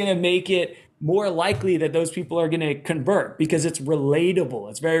this is going to make it more likely that those people are going to convert because it's relatable.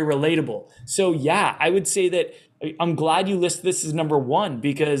 It's very relatable. So yeah, I would say that I'm glad you listed this as number one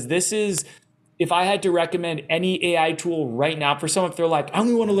because this is, if I had to recommend any AI tool right now for someone, if they're like, I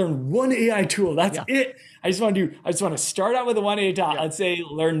only want to learn one AI tool, that's it. I just want to start out with the one AI tool. I'd say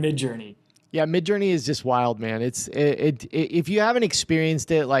learn Midjourney. Yeah, Midjourney is just wild, man. If you haven't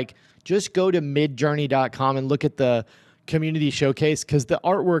experienced it, like just go to midjourney.com and look at the community showcase because the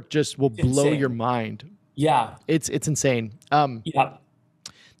artwork just will blow your mind. Yeah. It's insane. The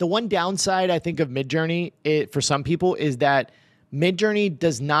one downside I think of Midjourney, for some people, is that Midjourney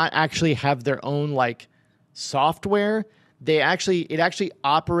does not actually have their own like software. It actually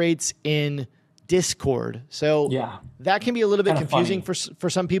operates in Discord. So that can be a little bit confusing for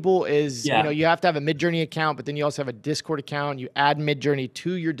some people is, you have to have a Midjourney account, but then you also have a Discord account. You add Midjourney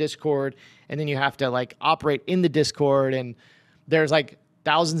to your Discord and then you have to like operate in the Discord and there's like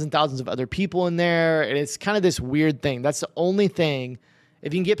thousands and thousands of other people in there. And it's kind of this weird thing. That's the only thing.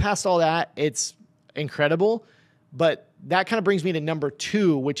 If you can get past all that, it's incredible. But that kind of brings me to number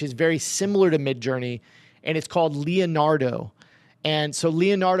two, which is very similar to Midjourney, and it's called Leonardo. And so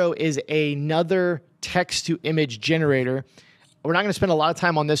Leonardo is another text-to-image generator. We're not going to spend a lot of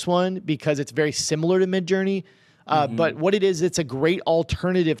time on this one because it's very similar to Midjourney. But what it is, it's a great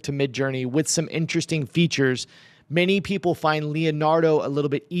alternative to Midjourney with some interesting features. Many people find Leonardo a little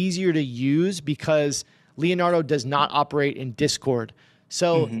bit easier to use because Leonardo does not operate in Discord.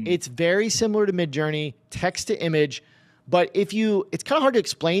 So it's very similar to Midjourney, text to image, but it's kind of hard to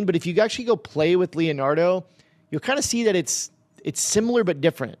explain, but if you actually go play with Leonardo, you'll kind of see that it's similar but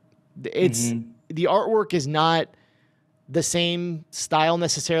different. The artwork is not the same style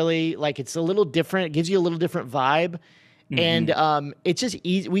necessarily, like it's a little different, it gives you a little different vibe. And it's just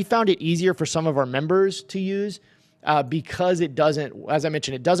easy. We found it easier for some of our members to use because it doesn't, as I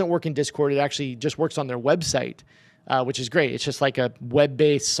mentioned, it doesn't work in Discord. It actually just works on their website. Which is great. It's just like a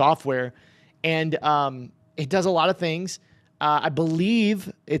web-based software. And it does a lot of things. I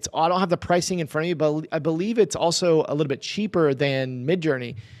believe I don't have the pricing in front of me, but I believe it's also a little bit cheaper than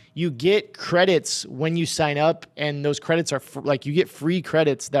Midjourney. You get credits when you sign up, and those credits are you get free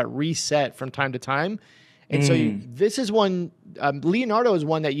credits that reset from time to time. And so this is one, Leonardo is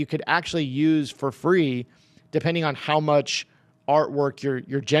one that you could actually use for free depending on how much artwork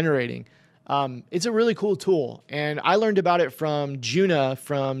you're generating. It's a really cool tool. And I learned about it from Juna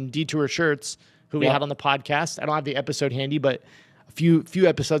from Detour Shirts, who we had on the podcast. I don't have the episode handy, but a few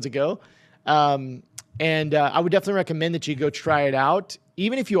episodes ago. And I would definitely recommend that you go try it out.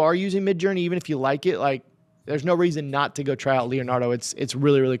 Even if you are using Midjourney, even if you like it, like there's no reason not to go try out Leonardo. It's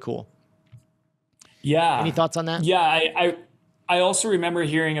really, really cool. Yeah. Any thoughts on that? Yeah, I also remember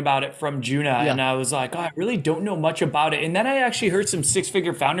hearing about it from Juna, Yeah. and I was like, oh, I really don't know much about it. And then I actually heard some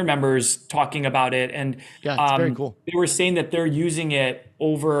six-figure founder members talking about it, and Yeah, it's very cool. they were saying that they're using it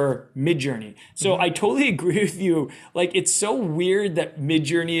over Midjourney. So I totally agree with you. Like, it's so weird that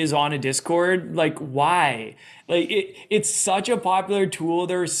Midjourney is on a Discord. Like, why? Like, it's such a popular tool.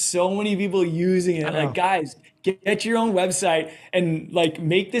 There are so many people using it. Like, guys, get your own website and like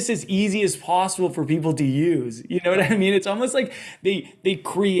make this as easy as possible for people to use. You know what I mean? It's almost like they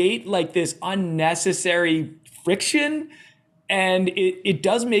create like this unnecessary friction, and it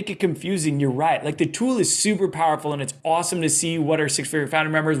does make it confusing. You're right. Like, the tool is super powerful, and it's awesome to see what our six-figure founder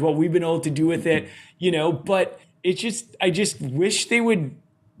members, what we've been able to do with it, but it's just, I just wish they would,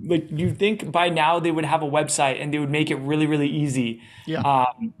 like, you think by now they would have a website and they would make it really, really easy. Yeah.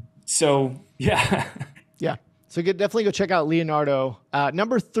 So yeah. Yeah. So definitely go check out Leonardo.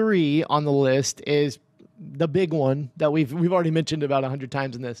 Number 3 on the list is the big one that we've already mentioned about 100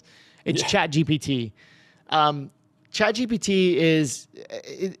 times in this. It's ChatGPT. ChatGPT is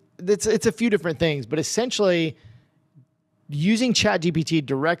it's a few different things, but essentially using ChatGPT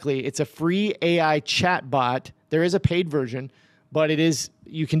directly, it's a free AI chatbot. There is a paid version, but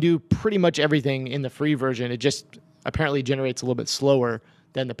you can do pretty much everything in the free version. It just apparently generates a little bit slower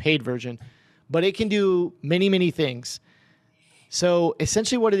than the paid version, but it can do many, many things. So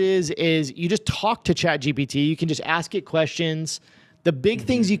essentially what it is you just talk to ChatGPT. You can just ask it questions. The big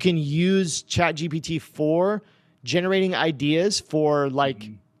things you can use ChatGPT for: generating ideas for like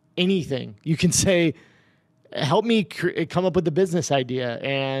anything. You can say, help me come up with the business idea,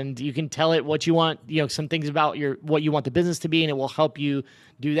 and you can tell it what you want, some things about what you want the business to be, and it will help you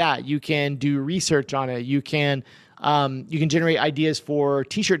do that. You can do research on it. You can generate ideas for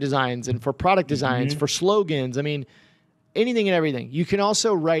t-shirt designs and for product designs, for slogans. I mean, anything and everything. You can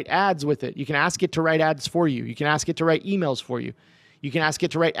also write ads with it. You can ask it to write ads for you. You can ask it to write emails for you. You can ask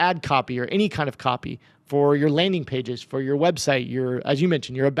it to write ad copy or any kind of copy for your landing pages, for your website, as you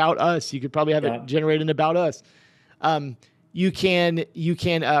mentioned, your About Us. You could probably have it generate an About Us. You can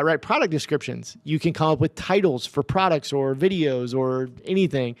write product descriptions. You can come up with titles for products or videos or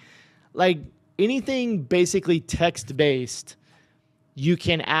anything. Like anything basically text-based, you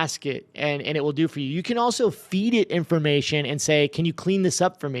can ask it and it will do for you. You can also feed it information and say, can you clean this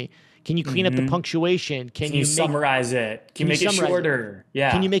up for me? Can you clean up the punctuation? Can you summarize it? Can you make it shorter?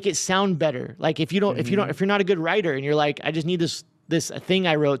 Yeah. Can you make it sound better? Like if you're not a good writer and you're like, I just need this thing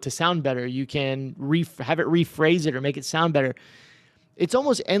I wrote to sound better, you can have it rephrase it or make it sound better. It's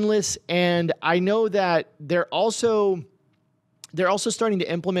almost endless. And I know that they're also starting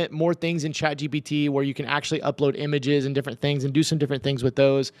to implement more things in ChatGPT where you can actually upload images and different things and do some different things with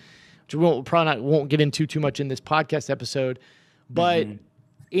those, which we won't get into too much in this podcast episode. But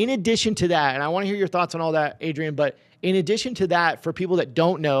in addition to that, and I want to hear your thoughts on all that, Adrian, but in addition to that, for people that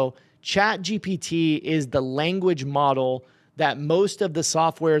don't know, ChatGPT is the language model that most of the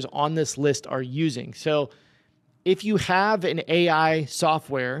softwares on this list are using. So if you have an AI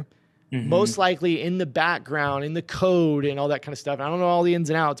software, most likely in the background, in the code and all that kind of stuff, I don't know all the ins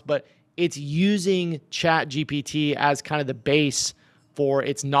and outs, but it's using ChatGPT as kind of the base for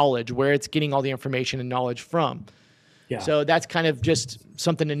its knowledge, where it's getting all the information and knowledge from. Yeah. So that's kind of just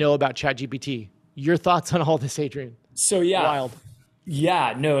something to know about ChatGPT. Your thoughts on all this, Adrian? So wild.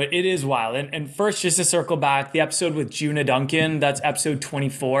 Yeah, no, it is wild. And first, just to circle back, the episode with Juna Duncan, that's episode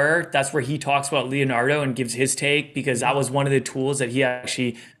 24. That's where he talks about Leonardo and gives his take, because that was one of the tools that he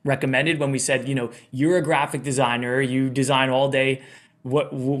actually recommended when we said, you're a graphic designer, you design all day.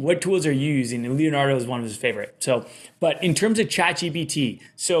 What tools are you using? And Leonardo is one of his favorite. So, but in terms of ChatGPT,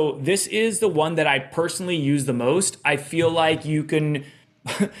 so this is the one that I personally use the most. I feel like you can,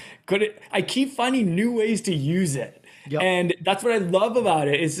 I keep finding new ways to use it. Yep. And that's what I love about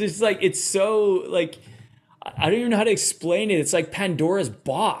it. It's just like, it's so like, I don't even know how to explain it. It's like Pandora's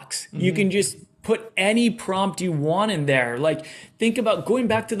box. You can just put any prompt you want in there. Like, think about going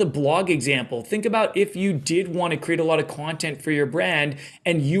back to the blog example. Think about if you did want to create a lot of content for your brand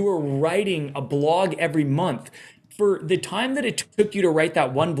and you were writing a blog every month. For the time that it took you to write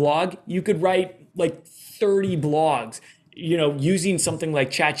that one blog, you could write like 30 blogs, using something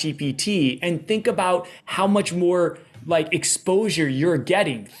like ChatGPT, and think about how much more like exposure you're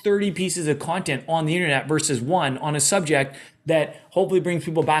getting. 30 pieces of content on the internet versus one on a subject that hopefully brings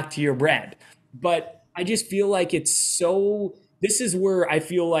people back to your brand. But I just feel like this is where I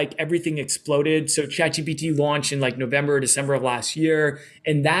feel like everything exploded. So ChatGPT launched in like November or December of last year.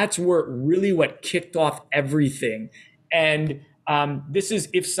 And that's what kicked off everything. And this is,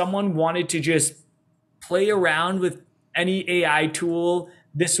 if someone wanted to just play around with any AI tool,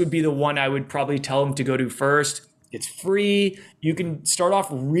 this would be the one I would probably tell them to go to first. It's free. You can start off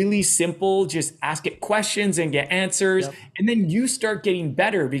really simple, just ask it questions and get answers. Yep. And then you start getting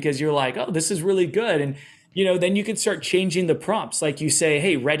better because you're like, oh, this is really good. And then you can start changing the prompts. Like you say,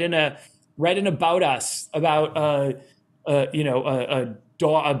 hey, write an about us, about a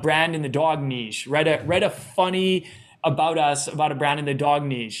brand in the dog niche. Write a funny about us, about a brand in the dog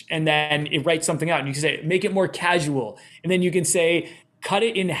niche. And then it writes something out. And you can say, make it more casual. And then you can say, cut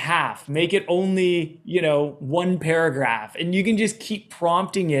it in half, make it only, one paragraph. And you can just keep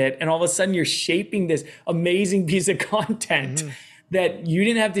prompting it. And all of a sudden you're shaping this amazing piece of content that you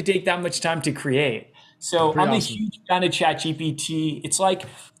didn't have to take that much time to create. So I'm awesome. A huge fan of ChatGPT. It's like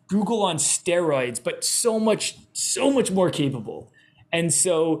Google on steroids, but so much more capable. And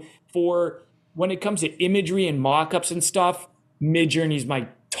so when it comes to imagery and mockups and stuff, Midjourney is my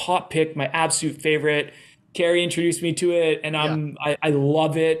top pick, my absolute favorite. Kerry introduced me to it, and I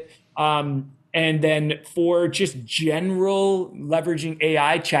love it. And then for just general leveraging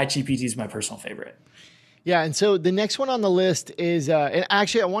AI, ChatGPT is my personal favorite. Yeah, and so the next one on the list is, and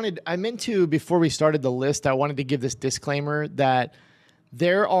actually I meant to, before we started the list, I wanted to give this disclaimer that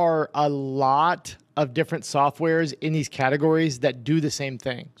there are a lot of different softwares in these categories that do the same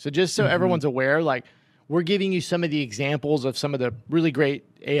thing. So just so everyone's aware, like we're giving you some of the examples of some of the really great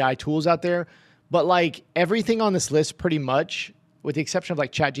AI tools out there, but like everything on this list pretty much, with the exception of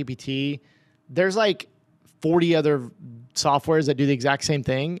like ChatGPT, there's like 40 other softwares that do the exact same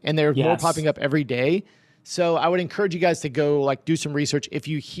thing, and they're more popping up every day. So I would encourage you guys to go like do some research. If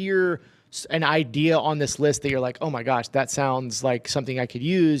you hear an idea on this list that you're like, oh my gosh, that sounds like something I could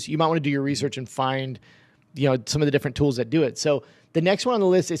use, you might want to do your research and find, some of the different tools that do it. So the next one on the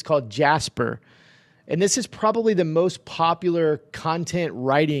list is called Jasper. And this is probably the most popular content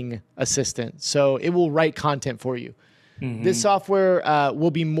writing assistant. So it will write content for you. This software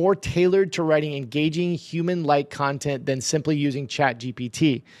will be more tailored to writing engaging human-like content than simply using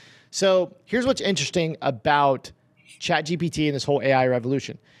ChatGPT. So here's what's interesting about ChatGPT and this whole AI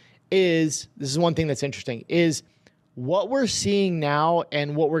revolution this is one thing that's interesting, is what we're seeing now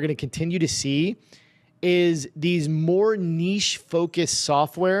and what we're going to continue to see is these more niche-focused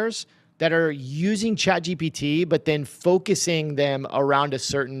softwares that are using ChatGPT, but then focusing them around a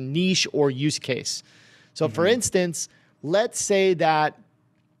certain niche or use case. So for instance, let's say that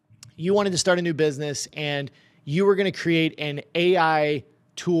you wanted to start a new business and you were going to create an AI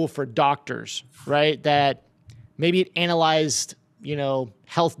tool for doctors, right? That maybe it analyzed,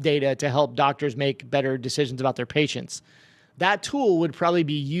 health data to help doctors make better decisions about their patients. That tool would probably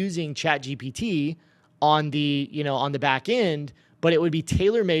be using ChatGPT on the back end, but it would be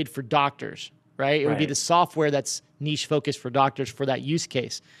tailor-made for doctors, right? It would be the software that's niche focused for doctors for that use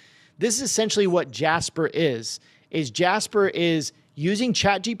case. This is essentially what Jasper is Jasper is using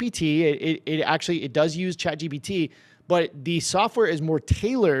ChatGPT. It does use ChatGPT, but the software is more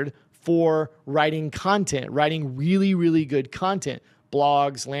tailored for writing content, writing really, really good content,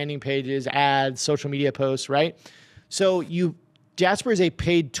 blogs, landing pages, ads, social media posts, right? So Jasper is a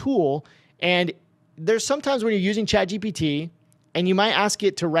paid tool, and there's sometimes when you're using ChatGPT and you might ask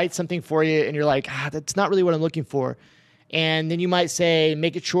it to write something for you and you're like, that's not really what I'm looking for. And then you might say,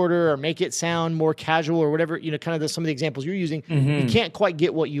 make it shorter or make it sound more casual or whatever, kind of some of the examples you're using. You can't quite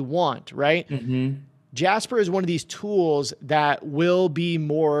get what you want, right? Jasper is one of these tools that will be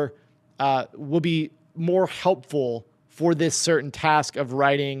more helpful for this certain task of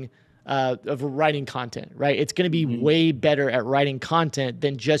writing content, right? It's going to be way better at writing content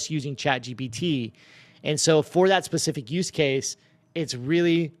than just using ChatGPT. And so for that specific use case, it's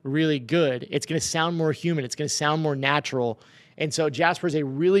really, really good. It's going to sound more human. It's going to sound more natural. And so Jasper is a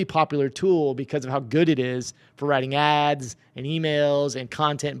really popular tool because of how good it is for writing ads and emails and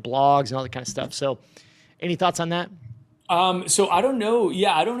content and blogs and all that kind of stuff. So any thoughts on that? So I don't know.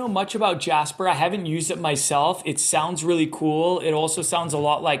 Yeah, I don't know much about Jasper. I haven't used it myself. It sounds really cool. It also sounds a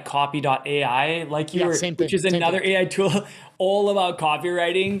lot like copy.ai, which is another AI tool all about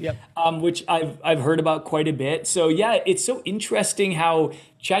copywriting, which I've heard about quite a bit. So yeah, it's so interesting how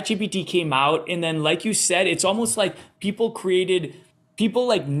ChatGPT came out. And then like you said, it's almost like people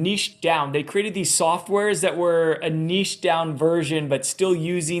niched down. They created these softwares that were a niched down version, but still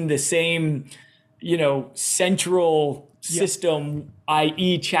using the same, central system,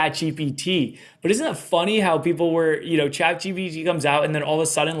 i.e. ChatGPT. But isn't it funny how people were, ChatGPT comes out and then all of a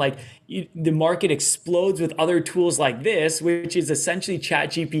sudden the market explodes with other tools like this, which is essentially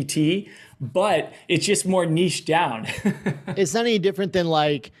ChatGPT, but it's just more niche down. It's not any different than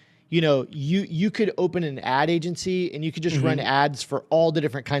you could open an ad agency and you could just run ads for all the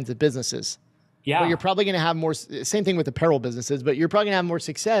different kinds of businesses. Yeah. But you're probably going to have more, same thing with apparel businesses, but you're probably going to have more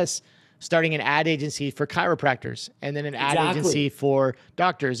success starting an ad agency for chiropractors, and then an ad agency for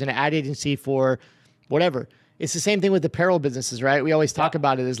doctors, and an ad agency for whatever. It's the same thing with apparel businesses, right? We always talk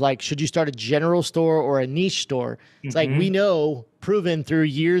about it as like, should you start a general store or a niche store? It's like, we know, proven through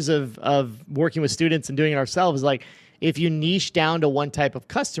years of working with students and doing it ourselves, like if you niche down to one type of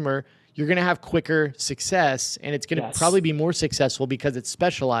customer, you're going to have quicker success, and it's going to probably be more successful because it's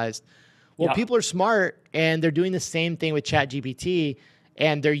specialized. Well, people are smart, and they're doing the same thing with ChatGPT,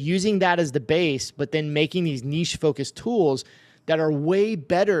 and they're using that as the base, but then making these niche focused tools that are way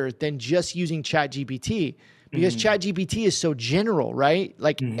better than just using ChatGPT, because ChatGPT is so general, right?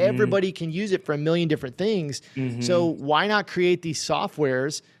 Like everybody can use it for a million different things. So why not create these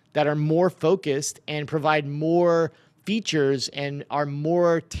softwares that are more focused and provide more features and are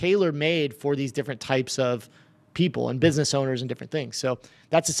more tailor-made for these different types of people and business owners and different things. So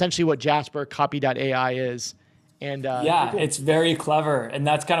that's essentially what Jasper Copy.ai is. And cool. It's very clever. And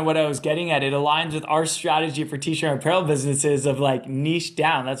that's kind of what I was getting at. It aligns with our strategy for t-shirt and apparel businesses of like niche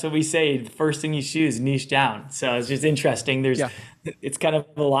down. That's what we say. The first thing you choose, niche down. So it's just interesting. It's kind of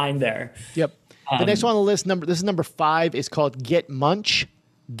aligned there. Yep. The next one on the list, this is number 5, is called Get Munch.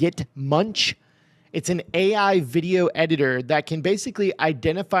 Get Munch. It's an AI video editor that can basically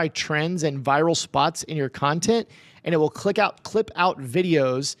identify trends and viral spots in your content, and it will clip out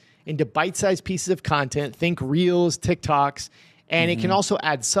videos into bite-sized pieces of content. Think Reels, TikToks, and it can also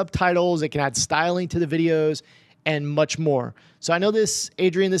add subtitles. It can add styling to the videos and much more. So I know this,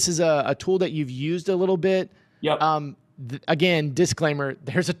 Adrian, this is a tool that you've used a little bit. Yep. Again, disclaimer,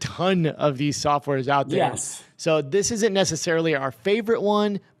 there's a ton of these softwares out there. Yes. So this isn't necessarily our favorite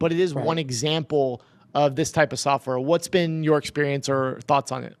one, but it is one example of this type of software. What's been your experience or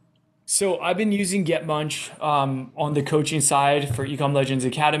thoughts on it? So I've been using GetMunch on the coaching side for Ecom Legends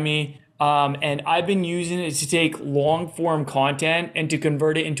Academy. And I've been using it to take long form content and to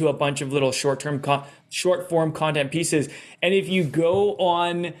convert it into a bunch of little short form content pieces. And if you go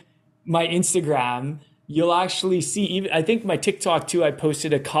on my Instagram, you'll actually see, even I think my TikTok too, I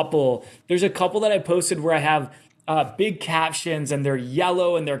posted a couple. There's a couple that I posted where I have big captions and they're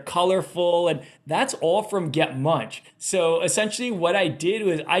yellow and they're colorful, and that's all from Get Munch. So essentially what I did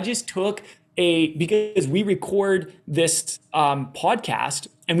was I just took because we record this podcast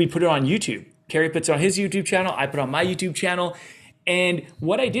and we put it on YouTube. Kerry puts it on his YouTube channel, I put it on my YouTube channel. And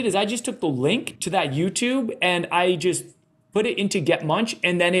what I did is I just took the link to that YouTube and I just put it into Get Munch,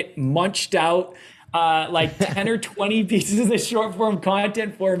 and then it munched out like 10 or 20 pieces of the short form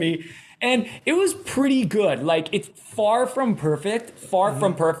content for me. And it was pretty good. Like, it's far from perfect.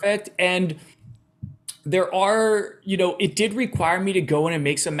 And there are, it did require me to go in and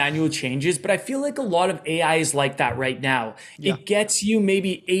make some manual changes, but I feel like a lot of AI is like that right now. Yeah. It gets you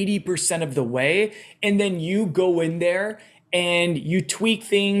maybe 80% of the way, and then you go in there and you tweak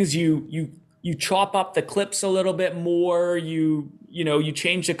things, you chop up the clips a little bit more, you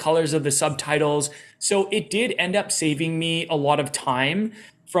change the colors of the subtitles. So it did end up saving me a lot of time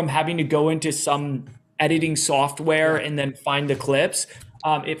from having to go into some editing software and then find the clips.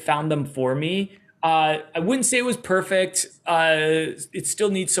 It found them for me. I wouldn't say it was perfect. It still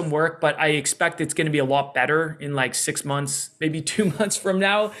needs some work, but I expect it's going to be a lot better in like 6 months, maybe 2 months from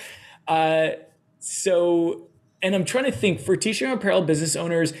now. And I'm trying to think, for t-shirt and apparel business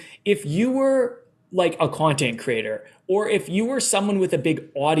owners, if you were like a content creator, or if you were someone with a big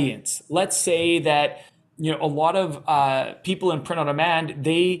audience, let's say that a lot of people in print on demand,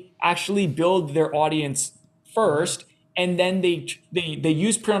 they actually build their audience first, and then they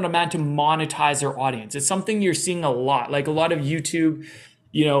use print on demand to monetize their audience. It's something you're seeing a lot, like a lot of YouTube,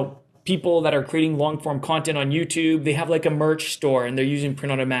 people that are creating long form content on YouTube, they have like a merch store and they're using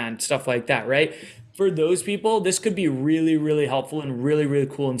print on demand, stuff like that, right? For those people, this could be really, really helpful and really, really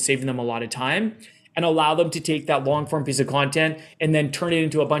cool and saving them a lot of time, and allow them to take that long form piece of content and then turn it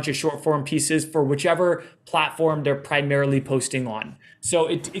into a bunch of short form pieces for whichever platform they're primarily posting on. So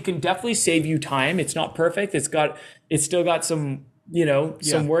it can definitely save you time. It's not perfect. It's still got some,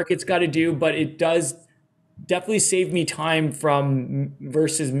 some work it's got to do, but it does definitely save me time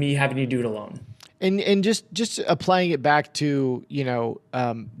versus me having to do it alone. And just applying it back to,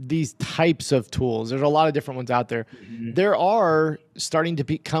 these types of tools, there's a lot of different ones out there. Mm-hmm. There are starting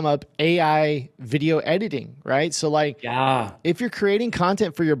to come up AI video editing, right? So if you're creating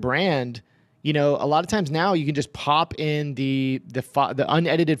content for your brand, a lot of times now you can just pop in the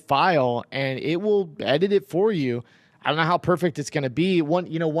unedited file and it will edit it for you. I don't know how perfect it's going to be. One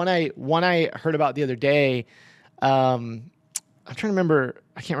I heard about the other day, I'm trying to remember,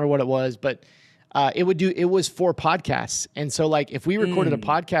 I can't remember what it was, but it was for podcasts. And so if we recorded a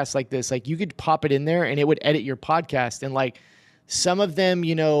podcast like this, you could pop it in there and it would edit your podcast and Some of them,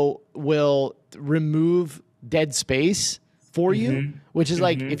 will remove dead space for you, which is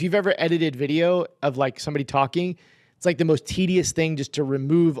like, if you've ever edited video of like somebody talking, it's like the most tedious thing just to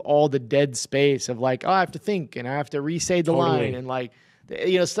remove all the dead space of like, I have to think and I have to re-say the line and like,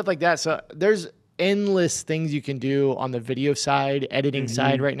 stuff like that. So there's endless things you can do on the video side, editing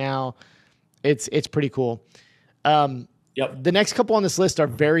side right now. It's pretty cool. The next couple on this list are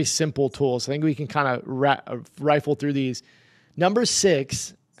very simple tools. I think we can kind of rifle through these. Number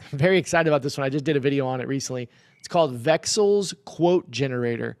 6, I'm very excited about this one. I just did a video on it recently. It's called Vexel's Quote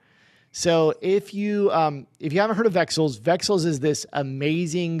Generator. So if you haven't heard of Vexels is this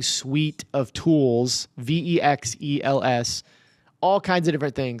amazing suite of tools, Vexels, all kinds of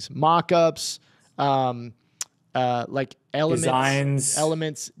different things, mockups, like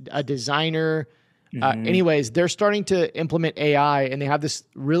elements, a designer. Anyways, they're starting to implement AI, and they have this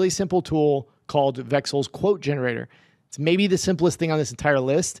really simple tool called Vexel's Quote Generator. It's maybe the simplest thing on this entire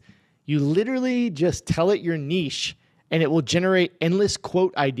list. You literally just tell it your niche, and it will generate endless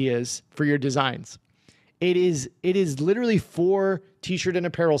quote ideas for your designs. It is literally for t-shirt and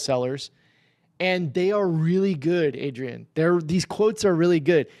apparel sellers, and they are really good, Adrian. These quotes are really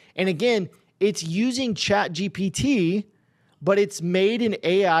good. And again, it's using ChatGPT, but it's made an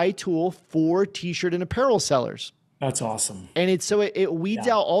AI tool for t-shirt and apparel sellers. That's awesome. And it weeds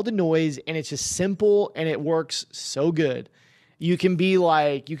out all the noise, and it's just simple, and it works so good. You can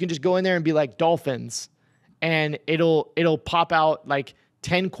just go in there and be like dolphins, and it'll pop out like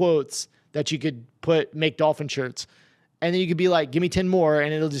 10 quotes that you could make dolphin shirts. And then you could be like, give me 10 more,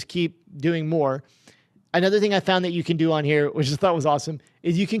 and it'll just keep doing more. Another thing I found that you can do on here, which I thought was awesome,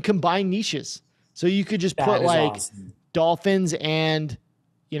 is you can combine niches. So you could just put like dolphins and,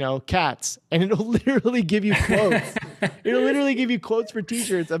 cats, and it'll literally give you quotes. It'll literally give you quotes for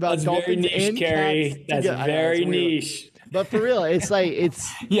t-shirts about dolphins and Kerry. cats. That's very niche. But for real, it's like, it's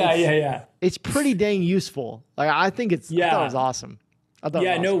pretty dang useful. Like, I think I thought it was awesome.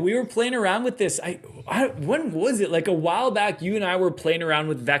 We were playing around with this. When was it? Like a while back, you and I were playing around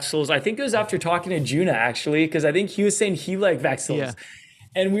with Vexels. I think it was after talking to Juna, actually, because I think he was saying he liked Vexels. Yeah.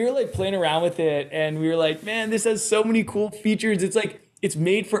 And we were like playing around with it, and we were like, man, this has so many cool features. It's like, it's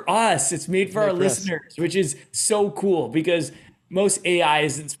made for us. It's made for our listeners, which is so cool because most AI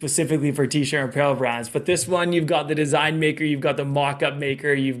isn't specifically for t-shirt and apparel brands. But this one, you've got the design maker, you've got the mock-up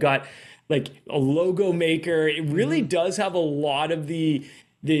maker, you've got like a logo maker. It really does have a lot of the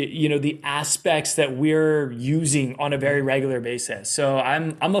aspects that we're using on a very regular basis. So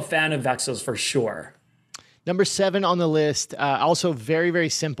I'm a fan of Vexels for sure. Number 7 on the list, also very, very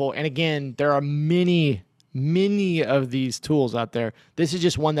simple. And again, there are many of these tools out there. This is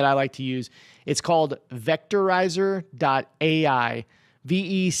just one that I like to use. It's called vectorizer.ai,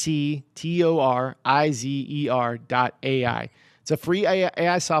 vectorizer.ai. It's a free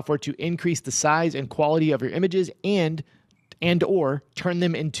AI software to increase the size and quality of your images and or turn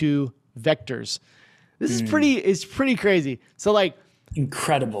them into vectors. This is pretty crazy. So like,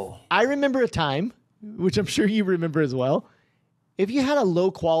 incredible. I remember a time, which I'm sure you remember as well, if you had a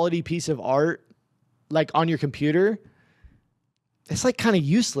low quality piece of art like on your computer, it's like kind of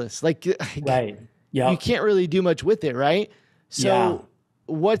useless. Like, right. You can't really do much with it, right? So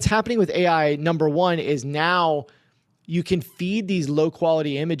what's happening with AI, number 1, is now you can feed these low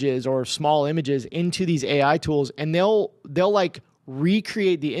quality images or small images into these AI tools, and they'll like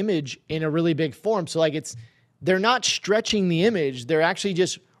recreate the image in a really big form. So like they're not stretching the image. They're actually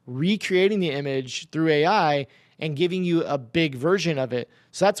just recreating the image through AI and giving you a big version of it.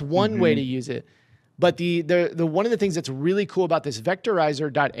 So that's one way to use it. But the one of the things that's really cool about this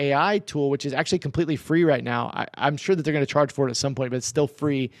vectorizer.ai tool, which is actually completely free right now, I'm sure that they're going to charge for it at some point, but it's still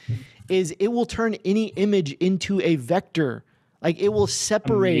free, is it will turn any image into a vector. Like it will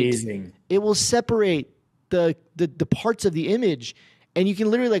separate. Amazing. It will separate the parts of the image, and you can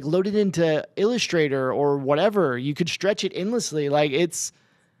literally like load it into Illustrator or whatever. You could stretch it endlessly. Like it's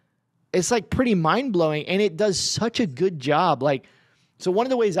like pretty mind blowing, and it does such a good job. Like. So one of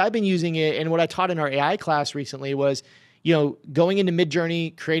the ways I've been using it, and what I taught in our AI class recently was, going into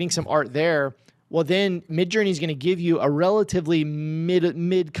Midjourney, creating some art there. Well, then Midjourney is going to give you a relatively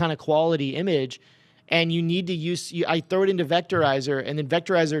mid kind of quality image, and you need to I throw it into Vectorizer, and then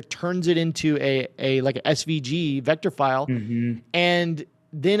Vectorizer turns it into a like a SVG vector file, and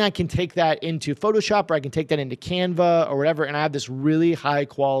then I can take that into Photoshop, or I can take that into Canva or whatever, and I have this really high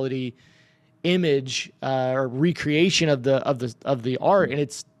quality image or recreation of the art, and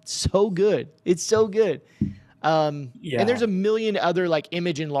it's so good. It's so good. And there's a million other like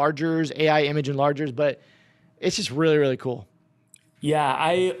image enlargers, AI image enlargers, but it's just really, really cool. Yeah,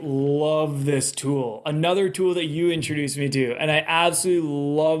 I love this tool. Another tool that you introduced me to, and I absolutely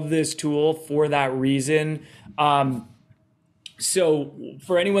love this tool for that reason. Um, so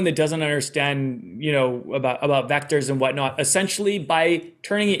for anyone that doesn't understand, about vectors and whatnot, essentially by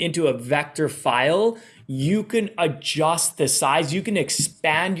turning it into a vector file, you can adjust the size, you can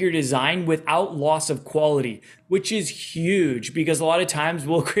expand your design without loss of quality, which is huge because a lot of times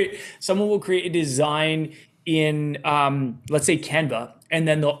someone will create a design in, let's say Canva, and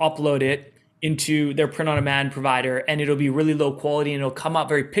then they'll upload it into their print on demand provider and it'll be really low quality and it'll come out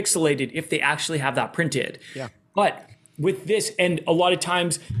very pixelated if they actually have that printed. Yeah. But with this, and a lot of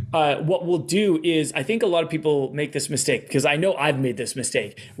times what we'll do is, I think a lot of people make this mistake, because I know I've made this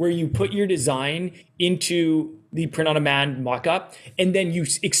mistake, where you put your design into the print on demand mockup and then you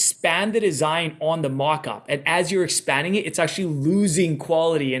expand the design on the mockup. And as you're expanding it, it's actually losing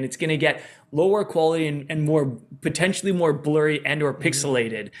quality and it's going to get lower quality and more potentially more blurry and or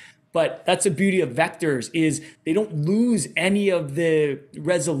pixelated. But that's the beauty of vectors, is they don't lose any of the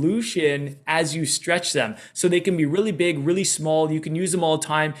resolution as you stretch them. So they can be really big, really small. You can use them all the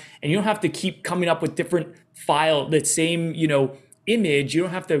time and you don't have to keep coming up with different that same, image. You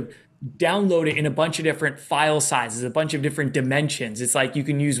don't have to download it in a bunch of different file sizes, a bunch of different dimensions. It's like you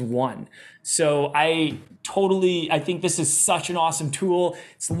can use one. So I think this is such an awesome tool.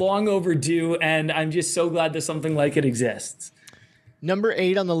 It's long overdue and I'm just so glad that something like it exists. Number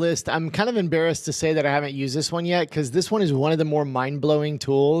 8 on the list, I'm kind of embarrassed to say that I haven't used this one yet because this one is one of the more mind-blowing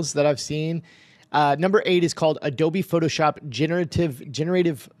tools that I've seen. Number 8 is called Adobe Photoshop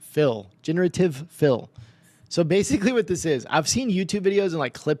Generative Fill. So basically what this is, I've seen YouTube videos and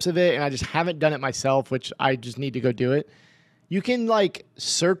like clips of it and I just haven't done it myself, which I just need to go do it. You can like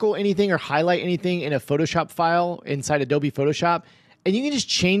circle anything or highlight anything in a Photoshop file inside Adobe Photoshop and you can just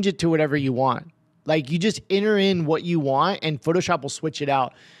change it to whatever you want. Like you just enter in what you want and Photoshop will switch it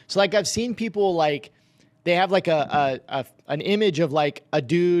out. So like I've seen people like they have like an image of like a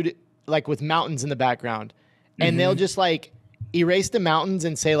dude like with mountains in the background and they'll just like erase the mountains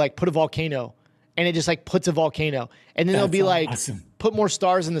and say like put a volcano and it just like puts a volcano and then they'll be like put more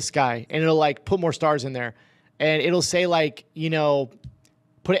stars in the sky and it'll like put more stars in there and it'll say like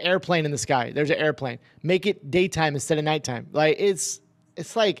put an airplane in the sky. There's an airplane. Make it daytime instead of nighttime. Like it's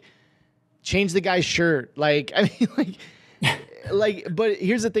like change the guy's shirt. Like, I mean, but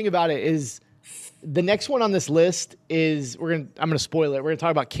here's the thing about it is the next one on this list is I'm going to spoil it. We're going to talk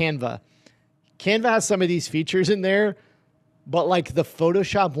about Canva. Canva has some of these features in there, but like the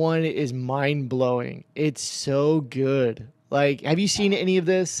Photoshop one is mind blowing. It's so good. Like, have you seen any of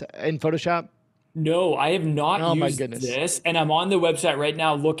this in Photoshop? No, I have not used this. And I'm on the website right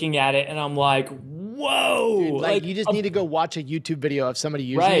now looking at it and I'm like, whoa. Dude, like you just need to go watch a YouTube video of somebody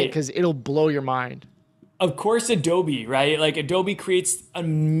using it because it'll blow your mind. Of course, Adobe, right? Like Adobe creates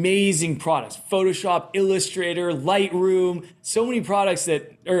amazing products. Photoshop, Illustrator, Lightroom, so many products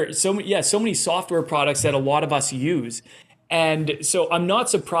so many software products that a lot of us use. And so I'm not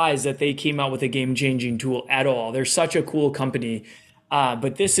surprised that they came out with a game-changing tool at all. They're such a cool company.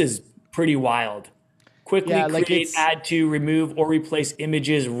 But this is pretty wild. Quickly create, add to, remove, or replace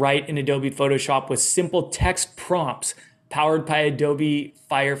images right in Adobe Photoshop with simple text prompts powered by Adobe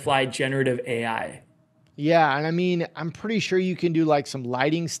Firefly Generative AI. Yeah, and I mean, I'm pretty sure you can do like some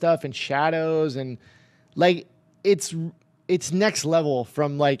lighting stuff and shadows and like it's next level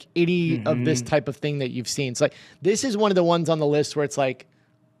from like any of this type of thing that you've seen. It's like this is one of the ones on the list where it's like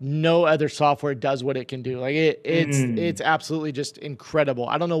no other software does what it can do. Like it's absolutely just incredible.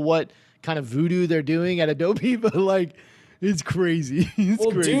 I don't know what kind of voodoo they're doing at Adobe, but like it's crazy.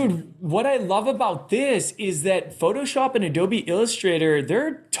 Crazy. Dude, what I love about this is that Photoshop and Adobe Illustrator,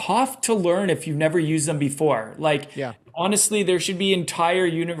 they're tough to learn if you've never used them before. Like, honestly, there should be entire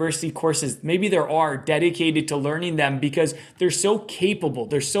university courses, maybe there are, dedicated to learning them because they're so capable.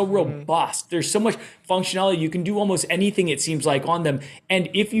 They're so robust. There's so much functionality. You can do almost anything, it seems like, on them. And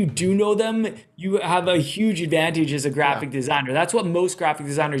if you do know them, you have a huge advantage as a graphic designer. That's what most graphic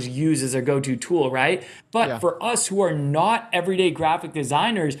designers use as their go-to tool, right? But for us who are not everyday graphic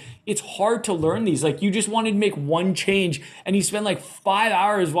designers, it's hard to learn these. Like you just wanted to make one change and you spend like 5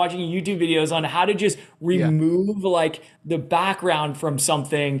 hours watching YouTube videos on how to just remove like the background from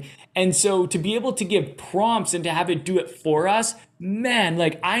something. And so to be able to give prompts and to have it do it for us, man,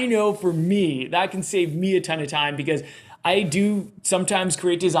 like I know for me, that can save me a ton of time because I do sometimes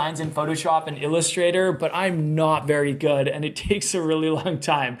create designs in Photoshop and Illustrator, but I'm not very good and it takes a really long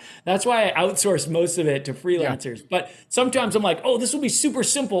time. That's why I outsource most of it to freelancers. But sometimes I'm like, oh, this will be super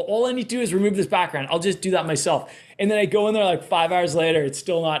simple. All I need to do is remove this background. I'll just do that myself. And then I go in there like 5 hours later, it's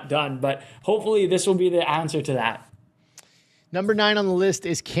still not done. But hopefully this will be the answer to that. Number 9 on the list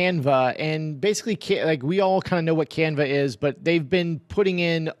is Canva. And basically, like we all kind of know what Canva is, but they've been putting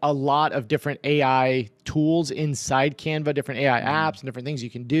in a lot of different AI tools inside Canva, different AI apps and different things you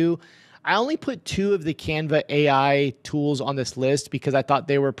can do. I only put 2 of the Canva AI tools on this list because I thought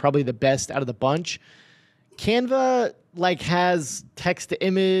they were probably the best out of the bunch. Canva like has text to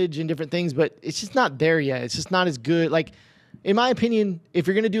image and different things, but it's just not there yet. It's just not as good. Like, in my opinion, if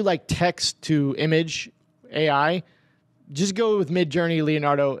you're going to do like text to image AI, just go with Midjourney,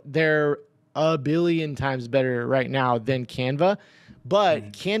 Leonardo. They're a billion times better right now than Canva.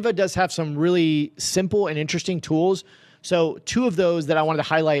 But Canva does have some really simple and interesting tools. So 2 of those that I wanted to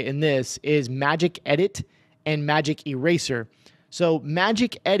highlight in this is Magic Edit and Magic Eraser. So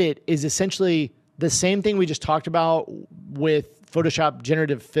Magic Edit is essentially the same thing we just talked about with Photoshop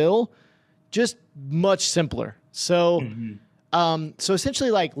Generative Fill, just much simpler. So, so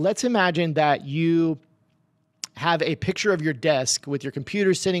essentially, like, let's imagine that you have a picture of your desk with your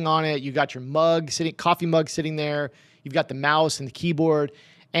computer sitting on it. You got your coffee mug sitting there. You've got the mouse and the keyboard,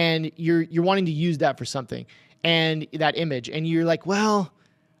 and you're wanting to use that for something, and that image. And you're like, well,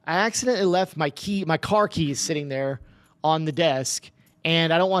 I accidentally left my car keys sitting there on the desk,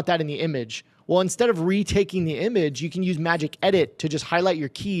 and I don't want that in the image. Well, instead of retaking the image, you can use Magic Edit to just highlight your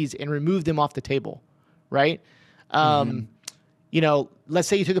keys and remove them off the table, right? You know, let's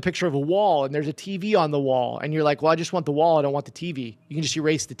say you took a picture of a wall and there's a TV on the wall, and you're like, well, I just want the wall. I don't want the TV. You can just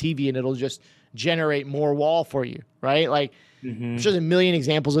erase the TV and it'll just generate more wall for you, right? Like, there's a million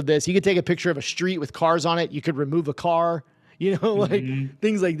examples of this. You could take a picture of a street with cars on it. You could remove a car, you know, like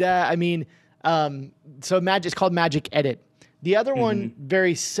things like that. I mean, so it's called Magic Edit. The other one,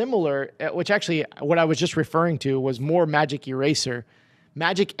 very similar, which actually what I was just referring to was more Magic Eraser.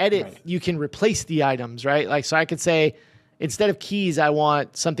 Magic Edit, you can replace the items, right? Like, so I could say, instead of keys, I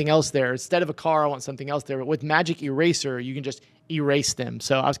want something else there. Instead of a car, I want something else there. But with Magic Eraser, you can just erase them.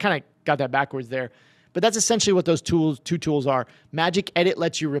 So I was kind of got that backwards there. But that's essentially what those 2 tools are. Magic Edit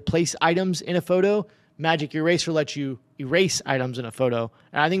lets you replace items in a photo. Magic Eraser lets you erase items in a photo.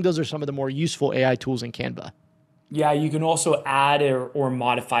 And I think those are some of the more useful AI tools in Canva. Yeah, you can also add or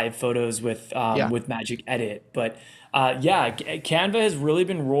modify photos with Magic Edit. But Canva has really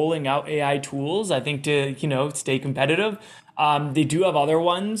been rolling out AI tools, I think, to stay competitive. They do have other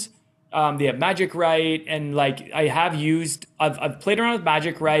ones. They have Magic Write, and like I've played around with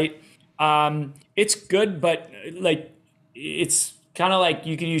Magic Write. It's good, but like it's kind of like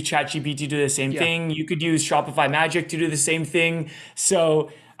you can use ChatGPT to do the same thing. You could use Shopify Magic to do the same thing.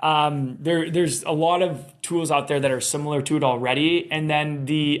 So there's a lot of tools out there that are similar to it already. And then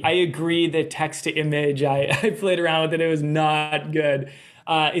I agree, the text to image, I played around with it. It was not good.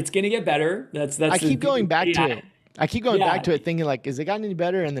 It's going to get better. I keep going back to it. I keep going back to it thinking like, is it gotten any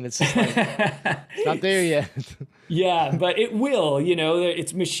better? And then it's just like, it's not there yet. Yeah, but it will,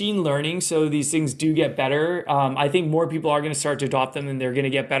 it's machine learning. So these things do get better. I think more people are going to start to adopt them and they're going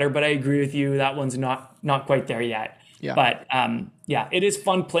to get better. But I agree with you. That one's not quite there yet. Yeah. But it is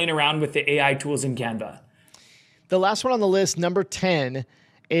fun playing around with the AI tools in Canva. The last one on the list, number 10,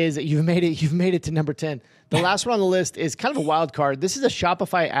 is you've made it to number 10. The last one on the list is kind of a wild card. This is a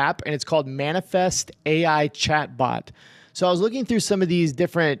Shopify app, and it's called Manifest AI Chatbot. So I was looking through some of these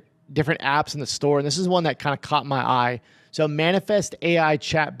different apps in the store, and this is one that kind of caught my eye. So Manifest AI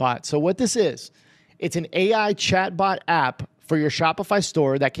Chatbot. So what this is, it's an AI chatbot app for your Shopify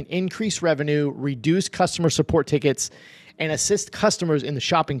store that can increase revenue, reduce customer support tickets, and assist customers in the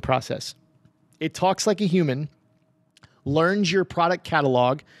shopping process. It talks like a human, learns your product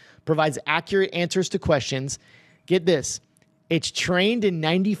catalog, provides accurate answers to questions. Get this, it's trained in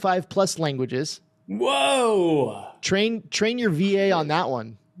 95 plus languages. Whoa! Train your VA on that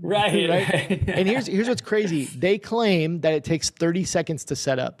one. Right. And here's what's crazy. They claim that it takes 30 seconds to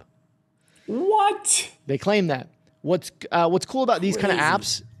set up. What? They claim that. What's cool about these kind of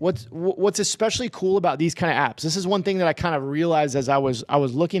apps? What's especially cool about these kind of apps? This is one thing that I kind of realized as I was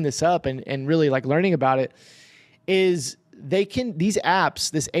looking this up and really like learning about it, is these apps,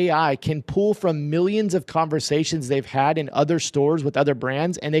 this AI can pull from millions of conversations they've had in other stores with other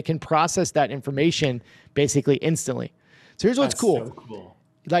brands, and they can process that information basically instantly. So here's what's cool. So cool.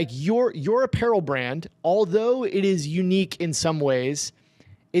 Like your apparel brand, although it is unique in some ways,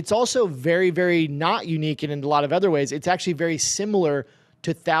 it's also very, very not unique in a lot of other ways. It's actually very similar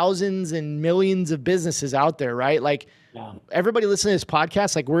to thousands and millions of businesses out there, right? Like everybody listening to this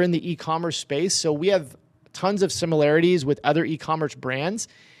podcast, like we're in the e-commerce space, so we have tons of similarities with other e-commerce brands.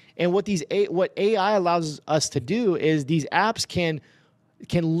 And what AI allows us to do is these apps can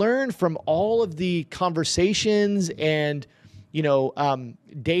learn from all of the conversations and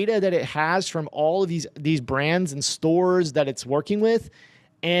data that it has from all of these brands and stores that it's working with,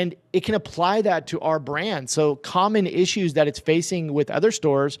 and it can apply that to our brand. So common issues that it's facing with other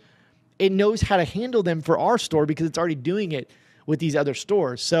stores, it knows how to handle them for our store because it's already doing it with these other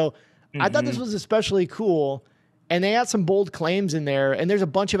stores. So I thought this was especially cool, and they had some bold claims in there, and there's a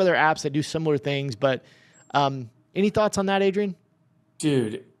bunch of other apps that do similar things. But any thoughts on that, Adrian?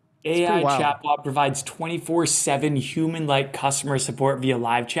 Dude, AI chatbot provides 24/7 human-like customer support via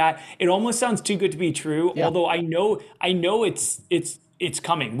live chat. It almost sounds too good to be true, although I know it's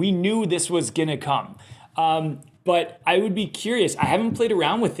coming. We knew this was gonna come. But I would be curious. I haven't played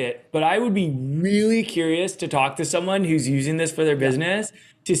around with it, but I would be really curious to talk to someone who's using this for their business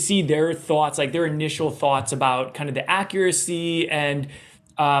to see their thoughts, like their initial thoughts about kind of the accuracy and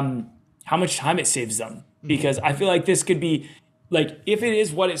how much time it saves them. Because I feel like this could be, like, if it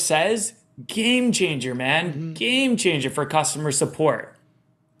is what it says, game changer, man. Game changer for customer support.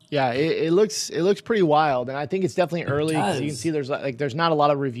 Yeah, it looks pretty wild, and I think it's definitely early because you can see there's not a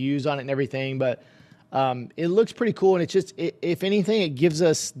lot of reviews on it and everything, but it looks pretty cool. And it's just, if anything,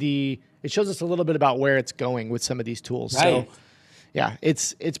 it shows us a little bit about where it's going with some of these tools. Right. So yeah,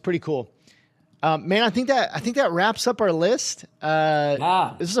 it's pretty cool. Man, I think that wraps up our list.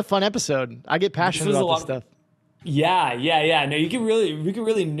 This is a fun episode. I get passionate about this stuff. Yeah. No, we could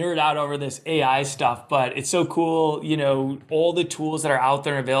really nerd out over this AI stuff, but it's so cool. All the tools that are out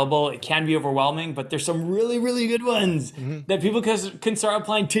there and available, it can be overwhelming, but there's some really, really good ones that people can start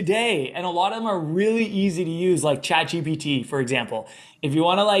applying today. And a lot of them are really easy to use, like ChatGPT, for example. If you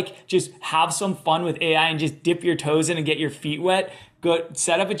want to just have some fun with AI and just dip your toes in and get your feet wet, go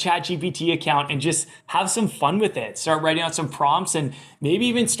set up a ChatGPT account and just have some fun with it. Start writing out some prompts and maybe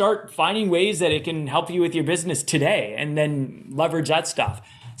even start finding ways that it can help you with your business today, and then leverage that stuff.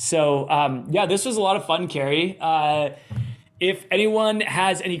 So this was a lot of fun, Kerry. If anyone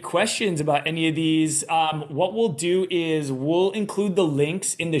has any questions about any of these, what we'll do is we'll include the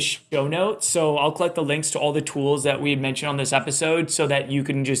links in the show notes. So I'll collect the links to all the tools that we mentioned on this episode so that you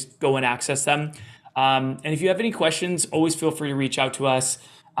can just go and access them. And if you have any questions, always feel free to reach out to us.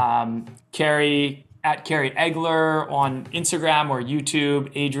 Kerry at Kerry Egeler on Instagram or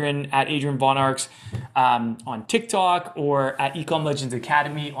YouTube, Adrian at Adrian Von Arx on TikTok, or at Ecom Legends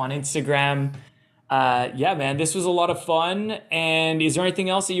Academy on Instagram. Man, this was a lot of fun. And is there anything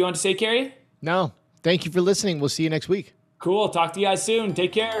else that you want to say, Kerry? No. Thank you for listening. We'll see you next week. Cool. Talk to you guys soon.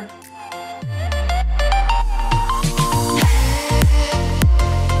 Take care.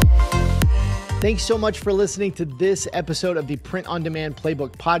 Thanks so much for listening to this episode of the Print on Demand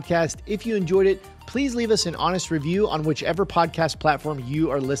Playbook podcast. If you enjoyed it, please leave us an honest review on whichever podcast platform you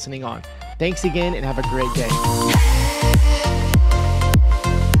are listening on. Thanks again, and have a great day.